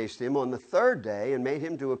God raised him on the third day and made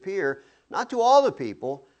him to appear, not to all the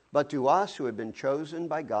people, but to us who had been chosen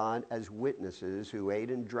by God as witnesses, who ate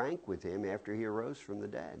and drank with him after he arose from the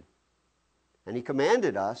dead. And he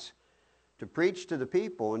commanded us to preach to the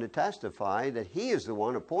people and to testify that he is the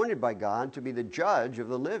one appointed by God to be the judge of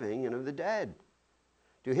the living and of the dead.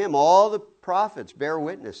 To him all the prophets bear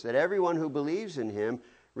witness that everyone who believes in him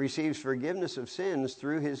receives forgiveness of sins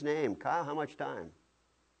through his name. Kyle, how much time?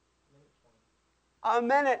 A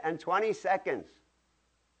minute and 20 seconds.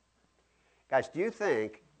 Guys, do you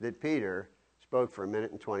think that Peter spoke for a minute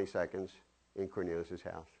and 20 seconds in Cornelius'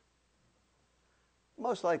 house?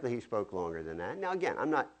 Most likely he spoke longer than that. Now again, I'm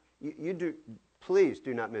not, please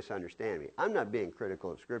do not misunderstand me. I'm not being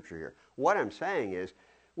critical of Scripture here. What I'm saying is,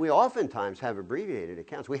 we oftentimes have abbreviated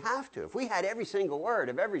accounts. We have to. If we had every single word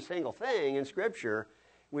of every single thing in Scripture,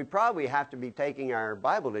 we'd probably have to be taking our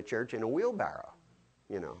Bible to church in a wheelbarrow,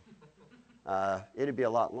 it'd be a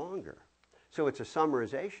lot longer. So it's a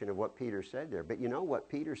summarization of what Peter said there. But you know what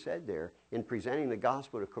Peter said there in presenting the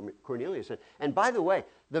gospel to Cornelius? And by the way,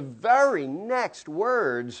 the very next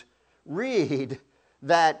words read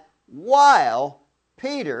that while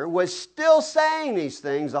Peter was still saying these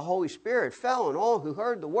things, the Holy Spirit fell on all who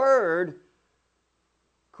heard the word.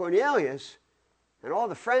 Cornelius and all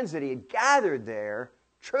the friends that he had gathered there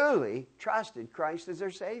truly trusted Christ as their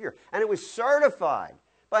Savior. And it was certified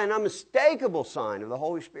by an unmistakable sign of the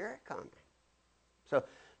Holy Spirit coming. So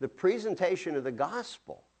the presentation of the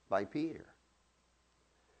gospel by Peter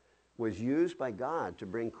was used by God to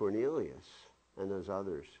bring Cornelius and those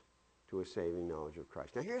others to a saving knowledge of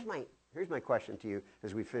Christ. Now here's my question to you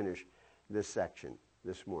as we finish this section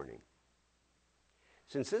this morning.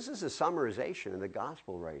 Since this is a summarization of the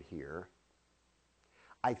gospel right here,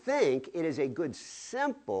 I think it is a good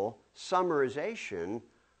simple summarization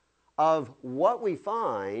of what we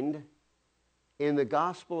find in the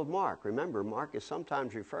Gospel of Mark. Remember, Mark is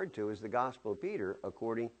sometimes referred to as the Gospel of Peter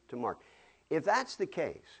according to Mark. If that's the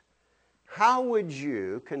case, how would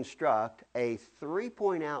you construct a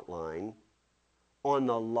 3-point outline on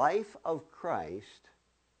the life of Christ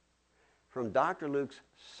from Dr. Luke's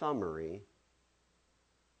summary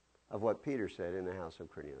of what Peter said in the house of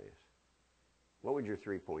Cornelius? What would your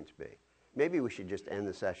 3 points be? Maybe we should just end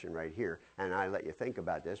the session right here, and I let you think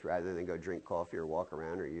about this rather than go drink coffee or walk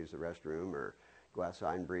around or use the restroom or go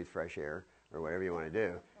outside and breathe fresh air or whatever you want to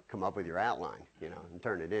do. Come up with your outline, and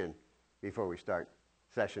turn it in before we start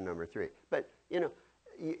session number 3. But, you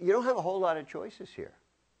don't have a whole lot of choices here.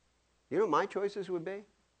 You know what my choices would be?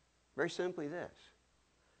 Very simply this.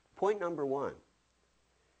 Point number 1.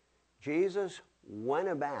 Jesus went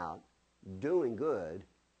about doing good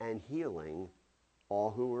and healing all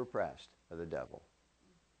who were oppressed of the devil.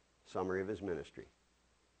 Summary of his ministry.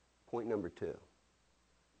 Point number 2.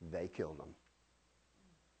 They killed him.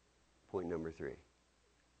 Point number 3.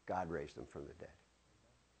 God raised him from the dead.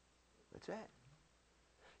 That's it.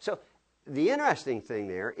 So the interesting thing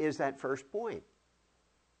there is that first point.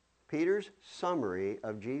 Peter's summary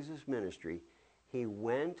of Jesus' ministry, he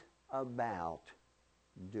went about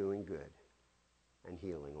doing good and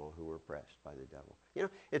healing all who were oppressed by the devil.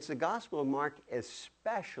 It's the Gospel of Mark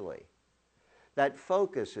especially that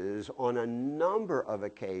focuses on a number of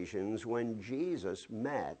occasions when Jesus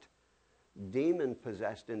met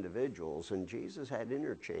demon-possessed individuals and Jesus had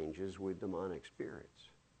interchanges with demonic spirits.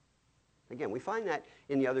 Again, we find that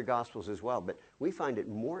in the other Gospels as well, but we find it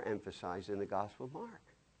more emphasized in the Gospel of Mark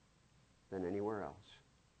than anywhere else.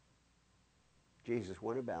 Jesus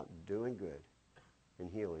went about doing good and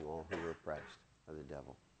healing all who were oppressed of the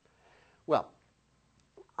devil. Well,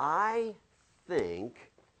 I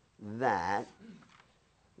think that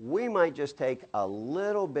we might just take a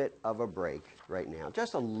little bit of a break right now,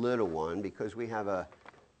 just a little one, because we have a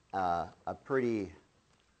pretty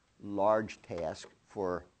large task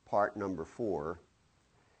for part number 4,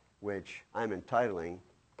 which I'm entitling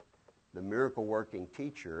The Miracle Working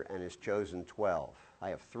Teacher and His Chosen 12. I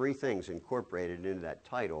have 3 things incorporated into that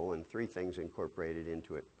title and 3 things incorporated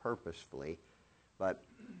into it purposefully. But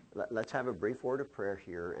let's have a brief word of prayer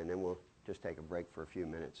here, and then we'll just take a break for a few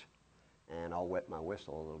minutes. And I'll wet my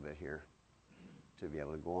whistle a little bit here to be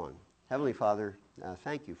able to go on. Heavenly Father,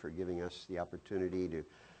 thank you for giving us the opportunity to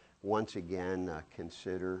once again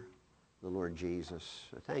consider the Lord Jesus.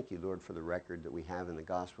 Thank you, Lord, for the record that we have in the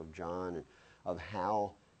Gospel of John and of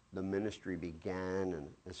how the ministry began, and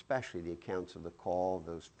especially the accounts of the call of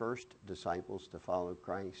those first disciples to follow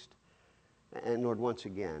Christ. And Lord, once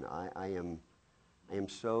again, I am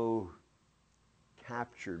so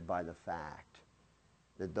captured by the fact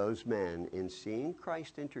that those men, in seeing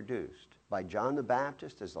Christ introduced by John the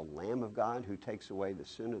Baptist as the Lamb of God who takes away the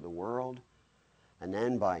sin of the world, and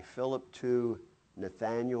then by Philip to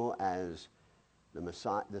Nathanael as the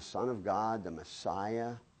Messiah, the Son of God, the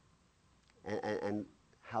Messiah, and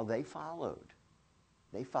how they followed.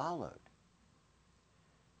 They followed.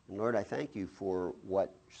 And Lord, I thank you for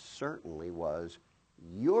what certainly was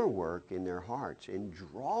your work in their hearts in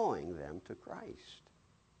drawing them to Christ.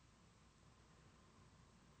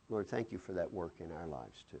 Lord, thank you for that work in our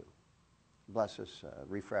lives too. Bless us,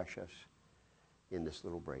 refresh us in this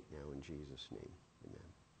little break now in Jesus' name. Amen.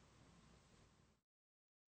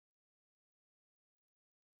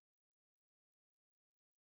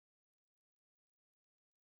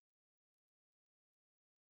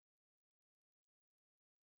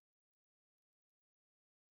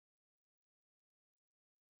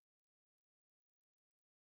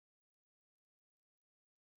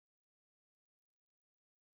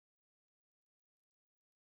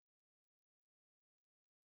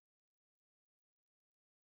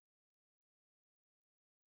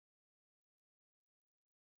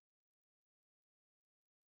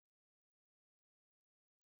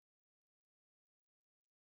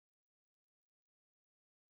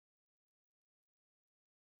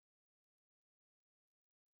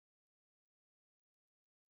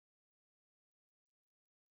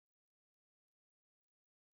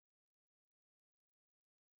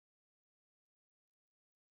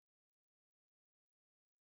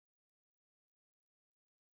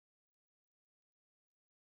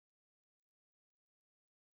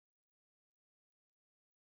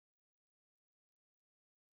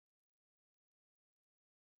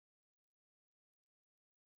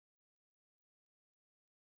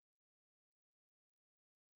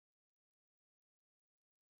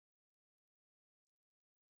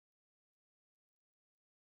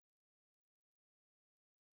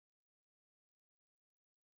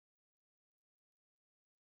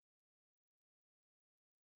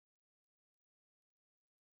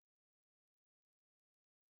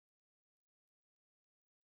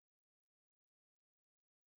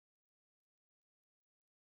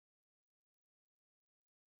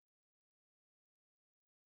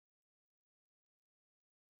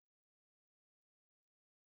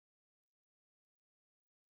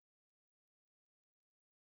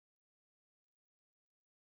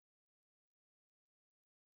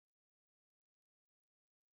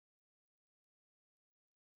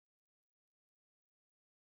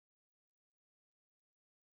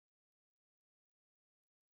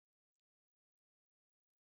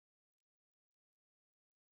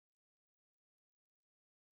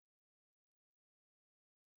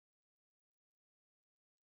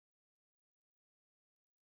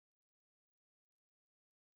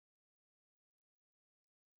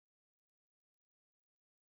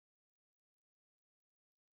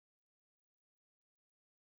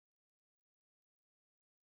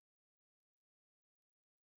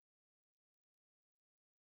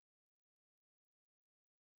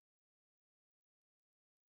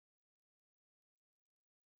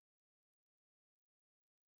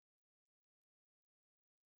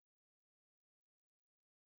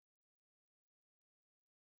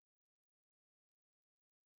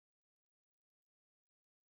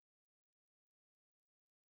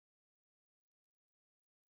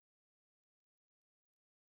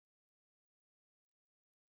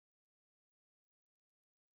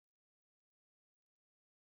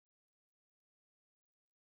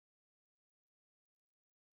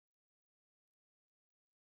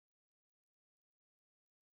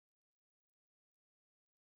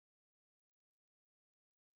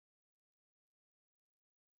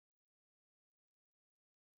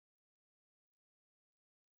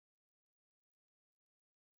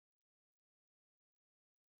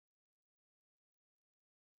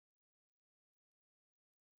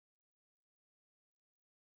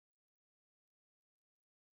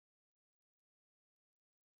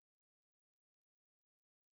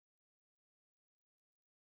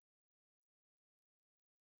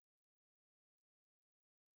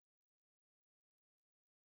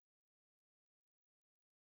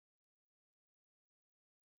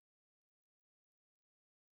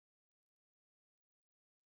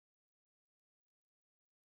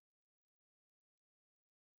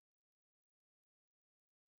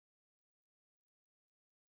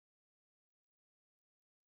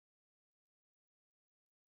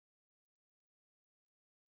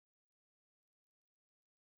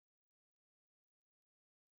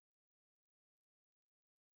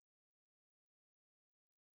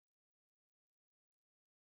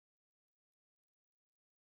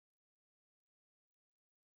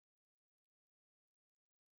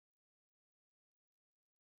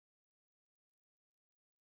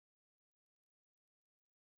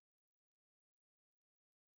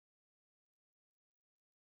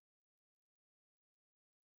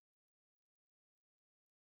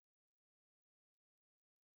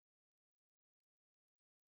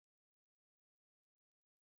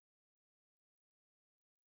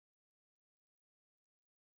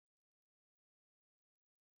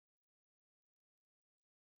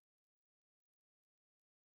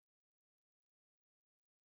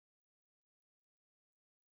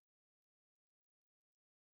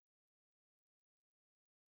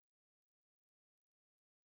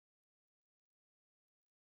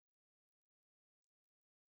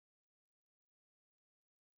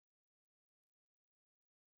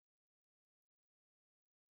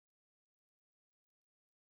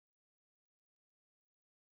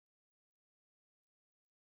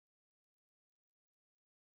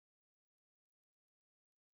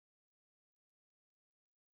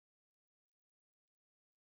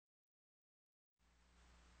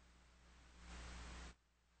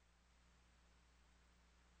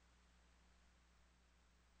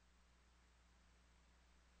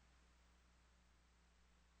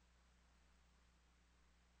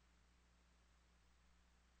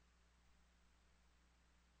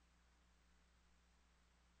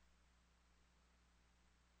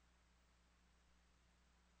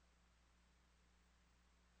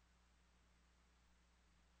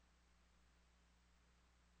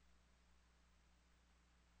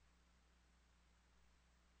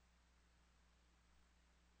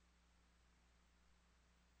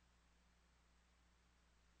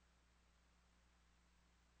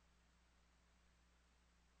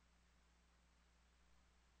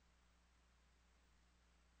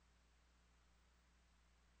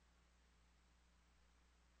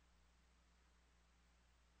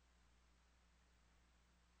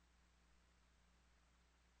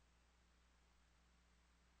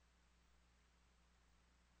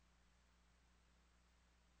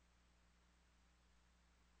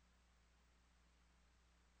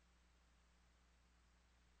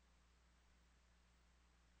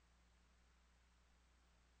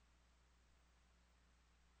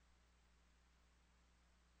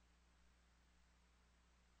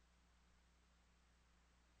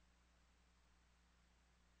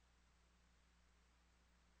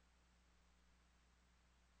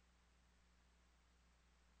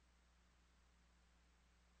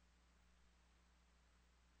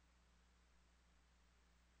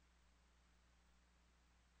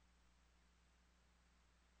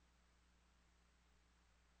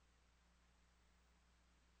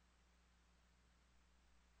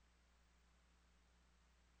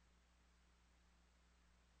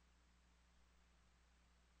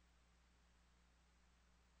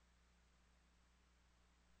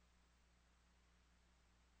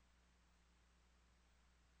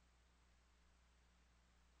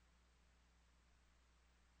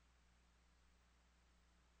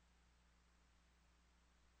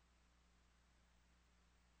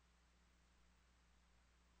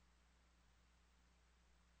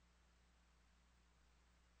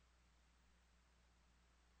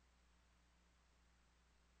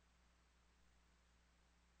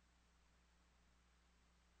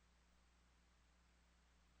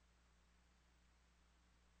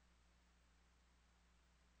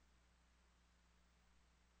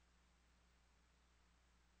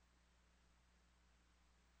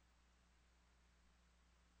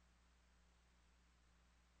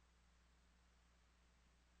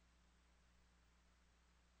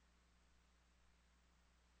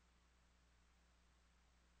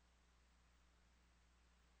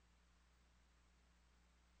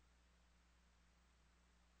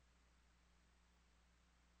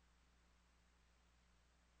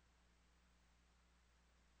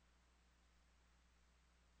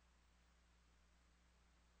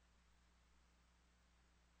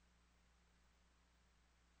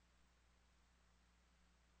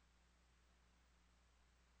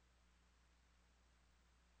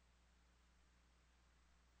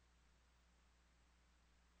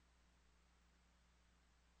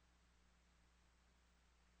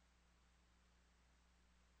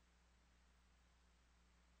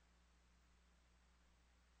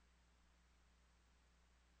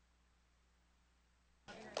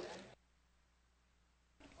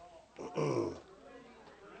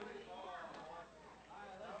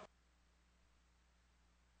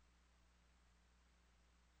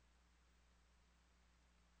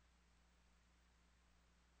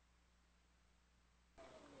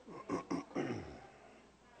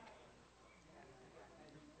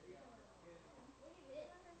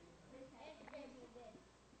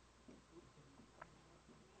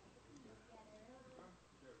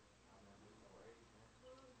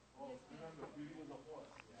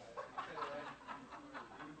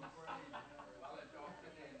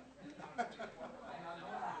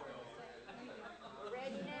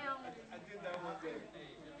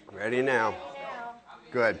 Ready now. Now,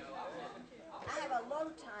 Good. I have a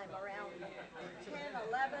load time around 10,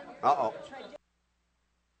 11. Uh-oh.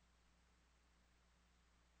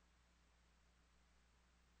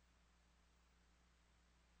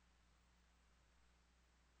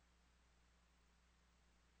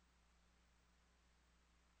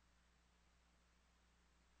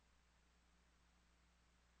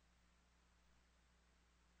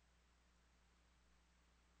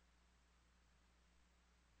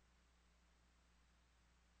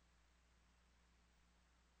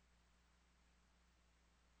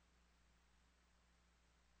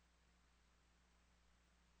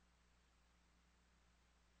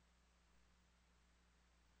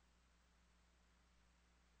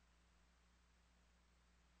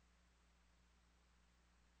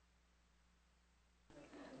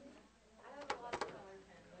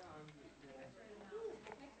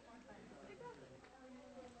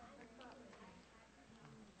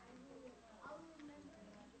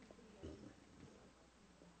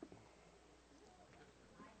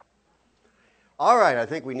 All right, I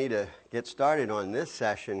think we need to get started on this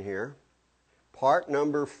session here. Part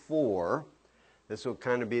number 4. This will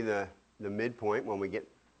kind of be the midpoint when we get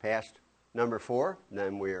past number 4.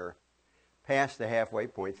 Then we're past the halfway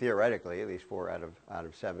point, theoretically, at least 4 out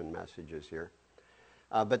of 7 messages here.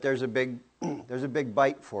 But there's a big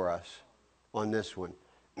bite for us on this one.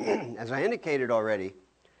 As I indicated already,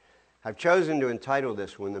 I've chosen to entitle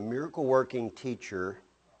this one, The Miracle Working Teacher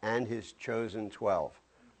and His Chosen 12.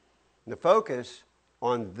 The focus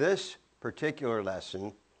on this particular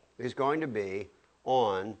lesson is going to be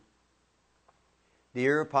on the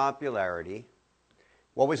year of popularity.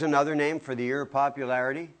 What was another name for the year of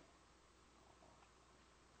popularity?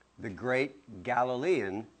 The Great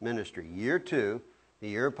Galilean Ministry. Year 2, the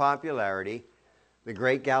year of popularity, the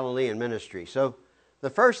Great Galilean Ministry. So the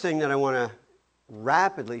first thing that I want to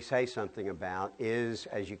rapidly say something about is,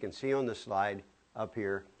 as you can see on the slide up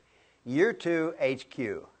here, Year 2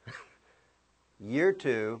 HQ. Year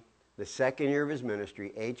 2, the second year of his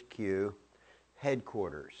ministry, HQ,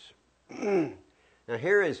 headquarters. Now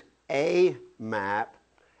here is a map,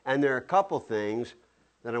 and there are a couple things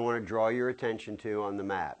that I want to draw your attention to on the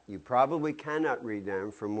map. You probably cannot read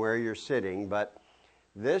them from where you're sitting, but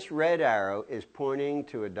this red arrow is pointing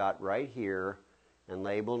to a dot right here, and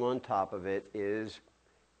labeled on top of it is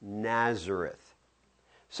Nazareth.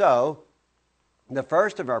 So, the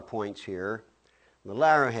first of our points here, the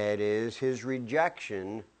arrowhead, is his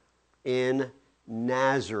rejection in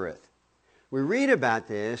Nazareth. We read about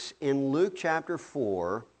this in Luke chapter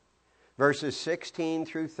 4, verses 16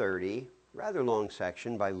 through 30, rather long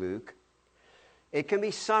section by Luke. It can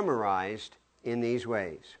be summarized in these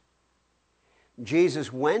ways.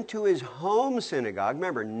 Jesus went to his home synagogue.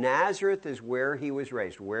 Remember, Nazareth is where he was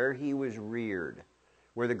raised, where he was reared,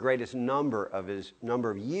 where the greatest number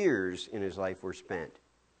of years in his life were spent.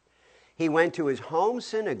 He went to his home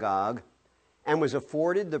synagogue and was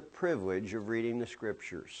afforded the privilege of reading the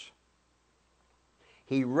Scriptures.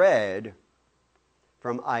 He read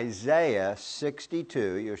from Isaiah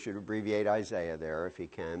 62. You should abbreviate Isaiah there if you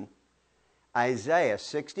can. Isaiah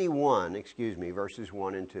 61, verses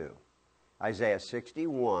 1 and 2. Isaiah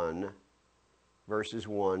 61, verses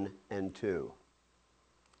 1 and 2.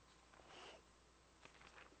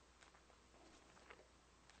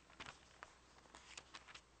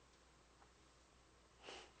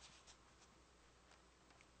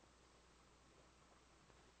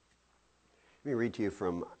 Let me read to you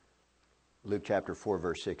from Luke chapter 4,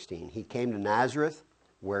 verse 16. He came to Nazareth,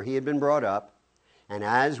 where he had been brought up, and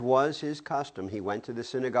as was his custom, he went to the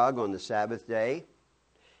synagogue on the Sabbath day,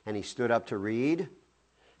 and he stood up to read,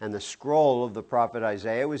 and the scroll of the prophet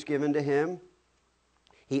Isaiah was given to him.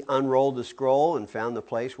 He unrolled the scroll and found the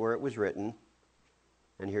place where it was written,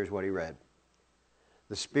 and here's what he read.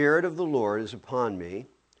 The Spirit of the Lord is upon me,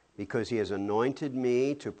 because he has anointed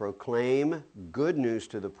me to proclaim good news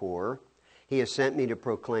to the poor. He has sent me to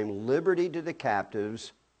proclaim liberty to the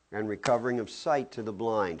captives and recovering of sight to the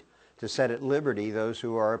blind, to set at liberty those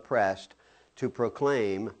who are oppressed, to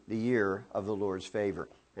proclaim the year of the Lord's favor.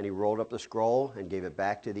 And he rolled up the scroll and gave it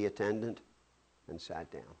back to the attendant and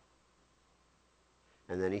sat down.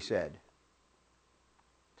 And then he said,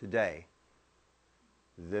 today,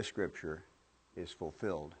 this scripture is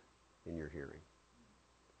fulfilled in your hearing.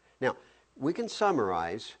 Now, we can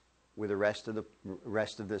summarize with the rest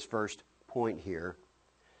of this first point here,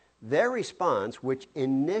 their response, which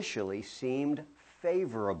initially seemed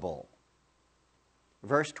favorable.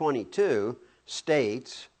 Verse 22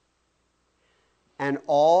 states, and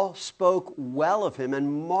all spoke well of him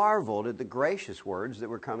and marveled at the gracious words that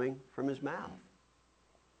were coming from his mouth.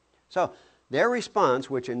 So Their response,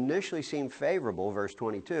 which initially seemed favorable, verse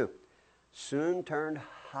 22, soon turned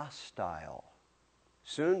hostile.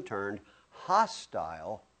 Soon turned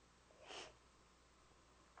hostile.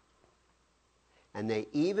 And they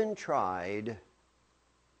even tried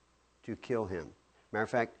to kill him. Matter of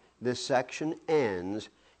fact, this section ends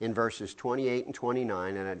in verses 28 and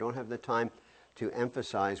 29, and I don't have the time to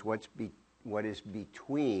emphasize what is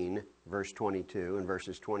between verse 22 and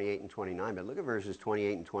verses 28 and 29. But look at verses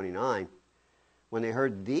 28 and 29. When they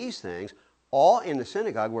heard these things, all in the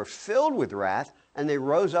synagogue were filled with wrath, and they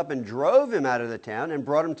rose up and drove him out of the town and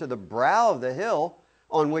brought him to the brow of the hill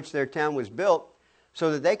on which their town was built,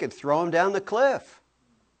 so that they could throw him down the cliff.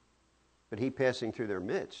 But he, passing through their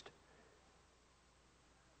midst,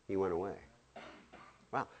 he went away.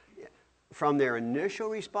 Wow. From their initial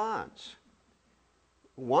response,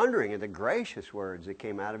 wondering at the gracious words that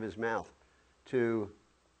came out of his mouth, to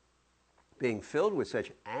being filled with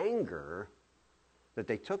such anger that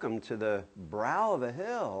they took him to the brow of a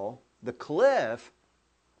hill, the cliff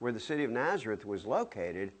where the city of Nazareth was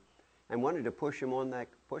located, and wanted to push him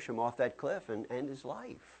off that cliff and end his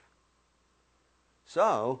life.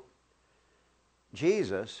 So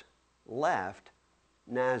Jesus left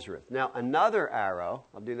Nazareth. Now another arrow,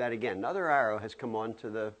 I'll do that again, another arrow has come onto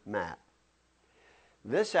the map.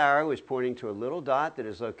 This arrow is pointing to a little dot that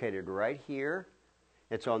is located right here.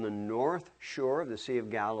 It's on the north shore of the Sea of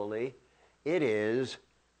Galilee. It is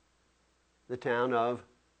the town of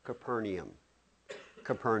Capernaum.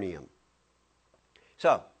 Capernaum.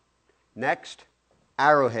 So, next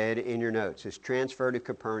arrowhead in your notes is transfer to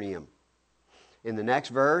Capernaum. In the next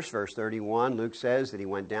verse, verse 31, Luke says that he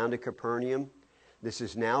went down to Capernaum. This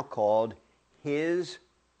is now called his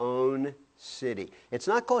own city. It's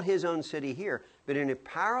not called his own city here, but in a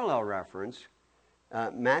parallel reference,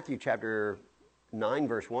 Matthew chapter 9,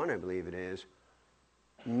 verse 1, I believe it is,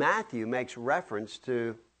 Matthew makes reference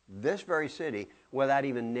to this very city without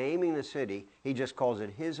even naming the city. He just calls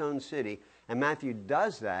it his own city. And Matthew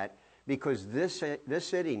does that because this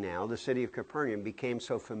city now, the city of Capernaum, became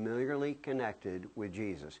so familiarly connected with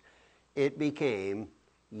Jesus. It became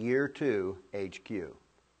year 2 HQ,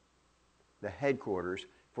 the headquarters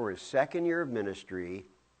for his second year of ministry,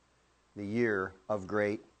 the year of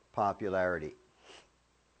great popularity.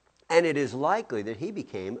 And it is likely that he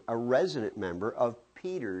became a resident member of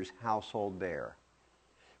Peter's household there.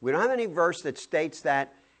 We don't have any verse that states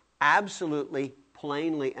that absolutely,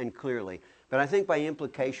 plainly, and clearly. But I think by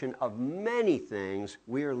implication of many things,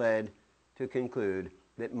 we are led to conclude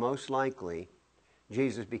that most likely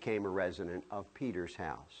Jesus became a resident of Peter's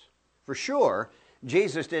house. For sure,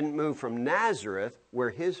 Jesus didn't move from Nazareth, where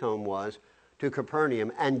his home was, to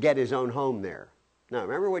Capernaum and get his own home there. Now,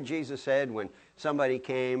 remember what Jesus said when somebody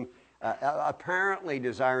came apparently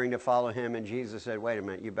desiring to follow him, and Jesus said, wait a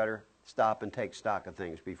minute, you better stop and take stock of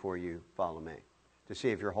things before you follow me, to see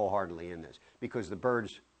if you're wholeheartedly in this. Because the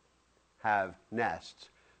birds have nests,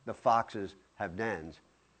 the foxes have dens,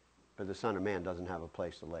 but the Son of Man doesn't have a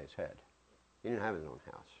place to lay his head. He didn't have his own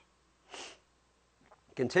house.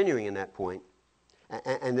 Continuing in that point,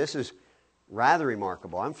 and this is rather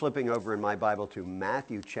remarkable. I'm flipping over in my Bible to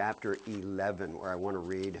Matthew chapter 11, where I want to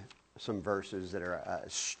read some verses that are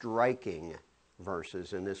striking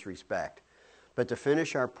verses in this respect. But to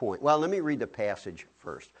finish our point, well, let me read the passage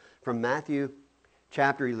first. From Matthew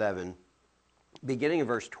chapter 11, beginning in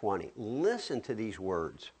verse 20. Listen to these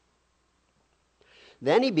words.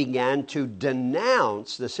 Then he began to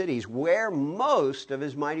denounce the cities where most of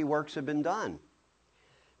his mighty works had been done,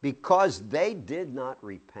 because they did not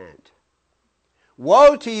repent.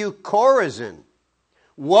 Woe to you, Chorazin!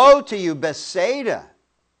 Woe to you, Bethsaida!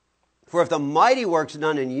 For if the mighty works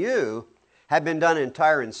done in you had been done in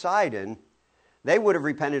Tyre and Sidon, they would have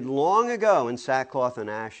repented long ago in sackcloth and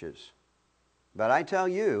ashes. But I tell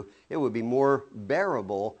you, it would be more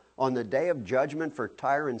bearable on the day of judgment for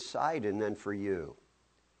Tyre and Sidon than for you.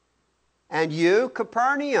 And you,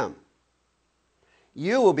 Capernaum,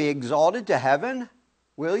 you will be exalted to heaven,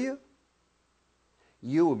 will you?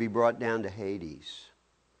 You will be brought down to Hades.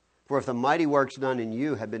 For if the mighty works done in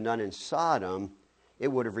you had been done in Sodom, it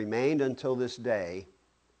would have remained until this day.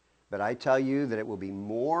 But I tell you that it will be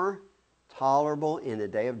more tolerable in the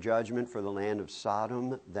day of judgment for the land of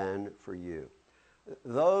Sodom than for you.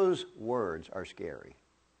 Those words are scary.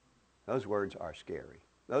 Those words are scary.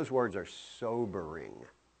 Those words are sobering.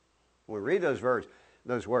 When we read those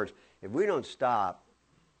words, if we don't stop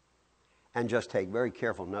and just take very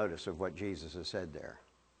careful notice of what Jesus has said there,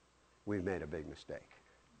 we've made a big mistake.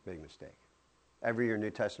 Big mistake. Every year New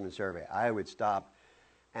Testament survey, I would stop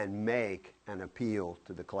and make an appeal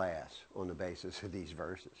to the class on the basis of these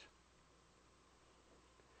verses.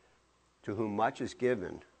 To whom much is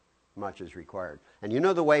given, much is required. And you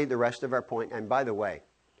know the way the rest of our point, and by the way,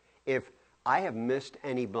 if I have missed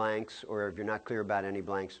any blanks, or if you're not clear about any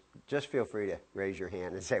blanks, just feel free to raise your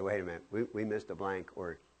hand and say, wait a minute, we missed a blank,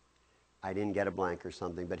 or I didn't get a blank or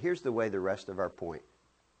something. But here's the way the rest of our point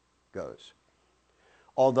goes.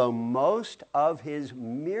 Although most of his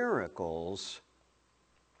miracles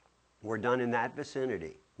were done in that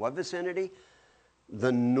vicinity. What vicinity?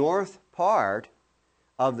 The north part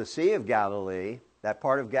of the Sea of Galilee, that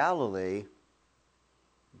part of Galilee,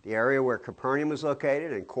 the area where Capernaum was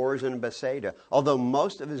located, and Chorazin and Bethsaida. Although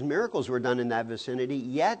most of his miracles were done in that vicinity,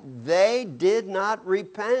 yet they did not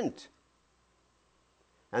repent.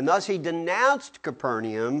 And thus he denounced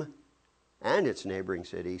Capernaum and its neighboring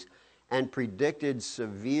cities and predicted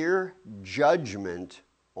severe judgment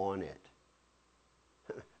on it.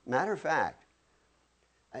 Matter of fact,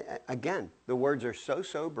 again, the words are so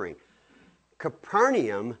sobering.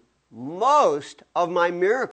 Capernaum, most of my miracles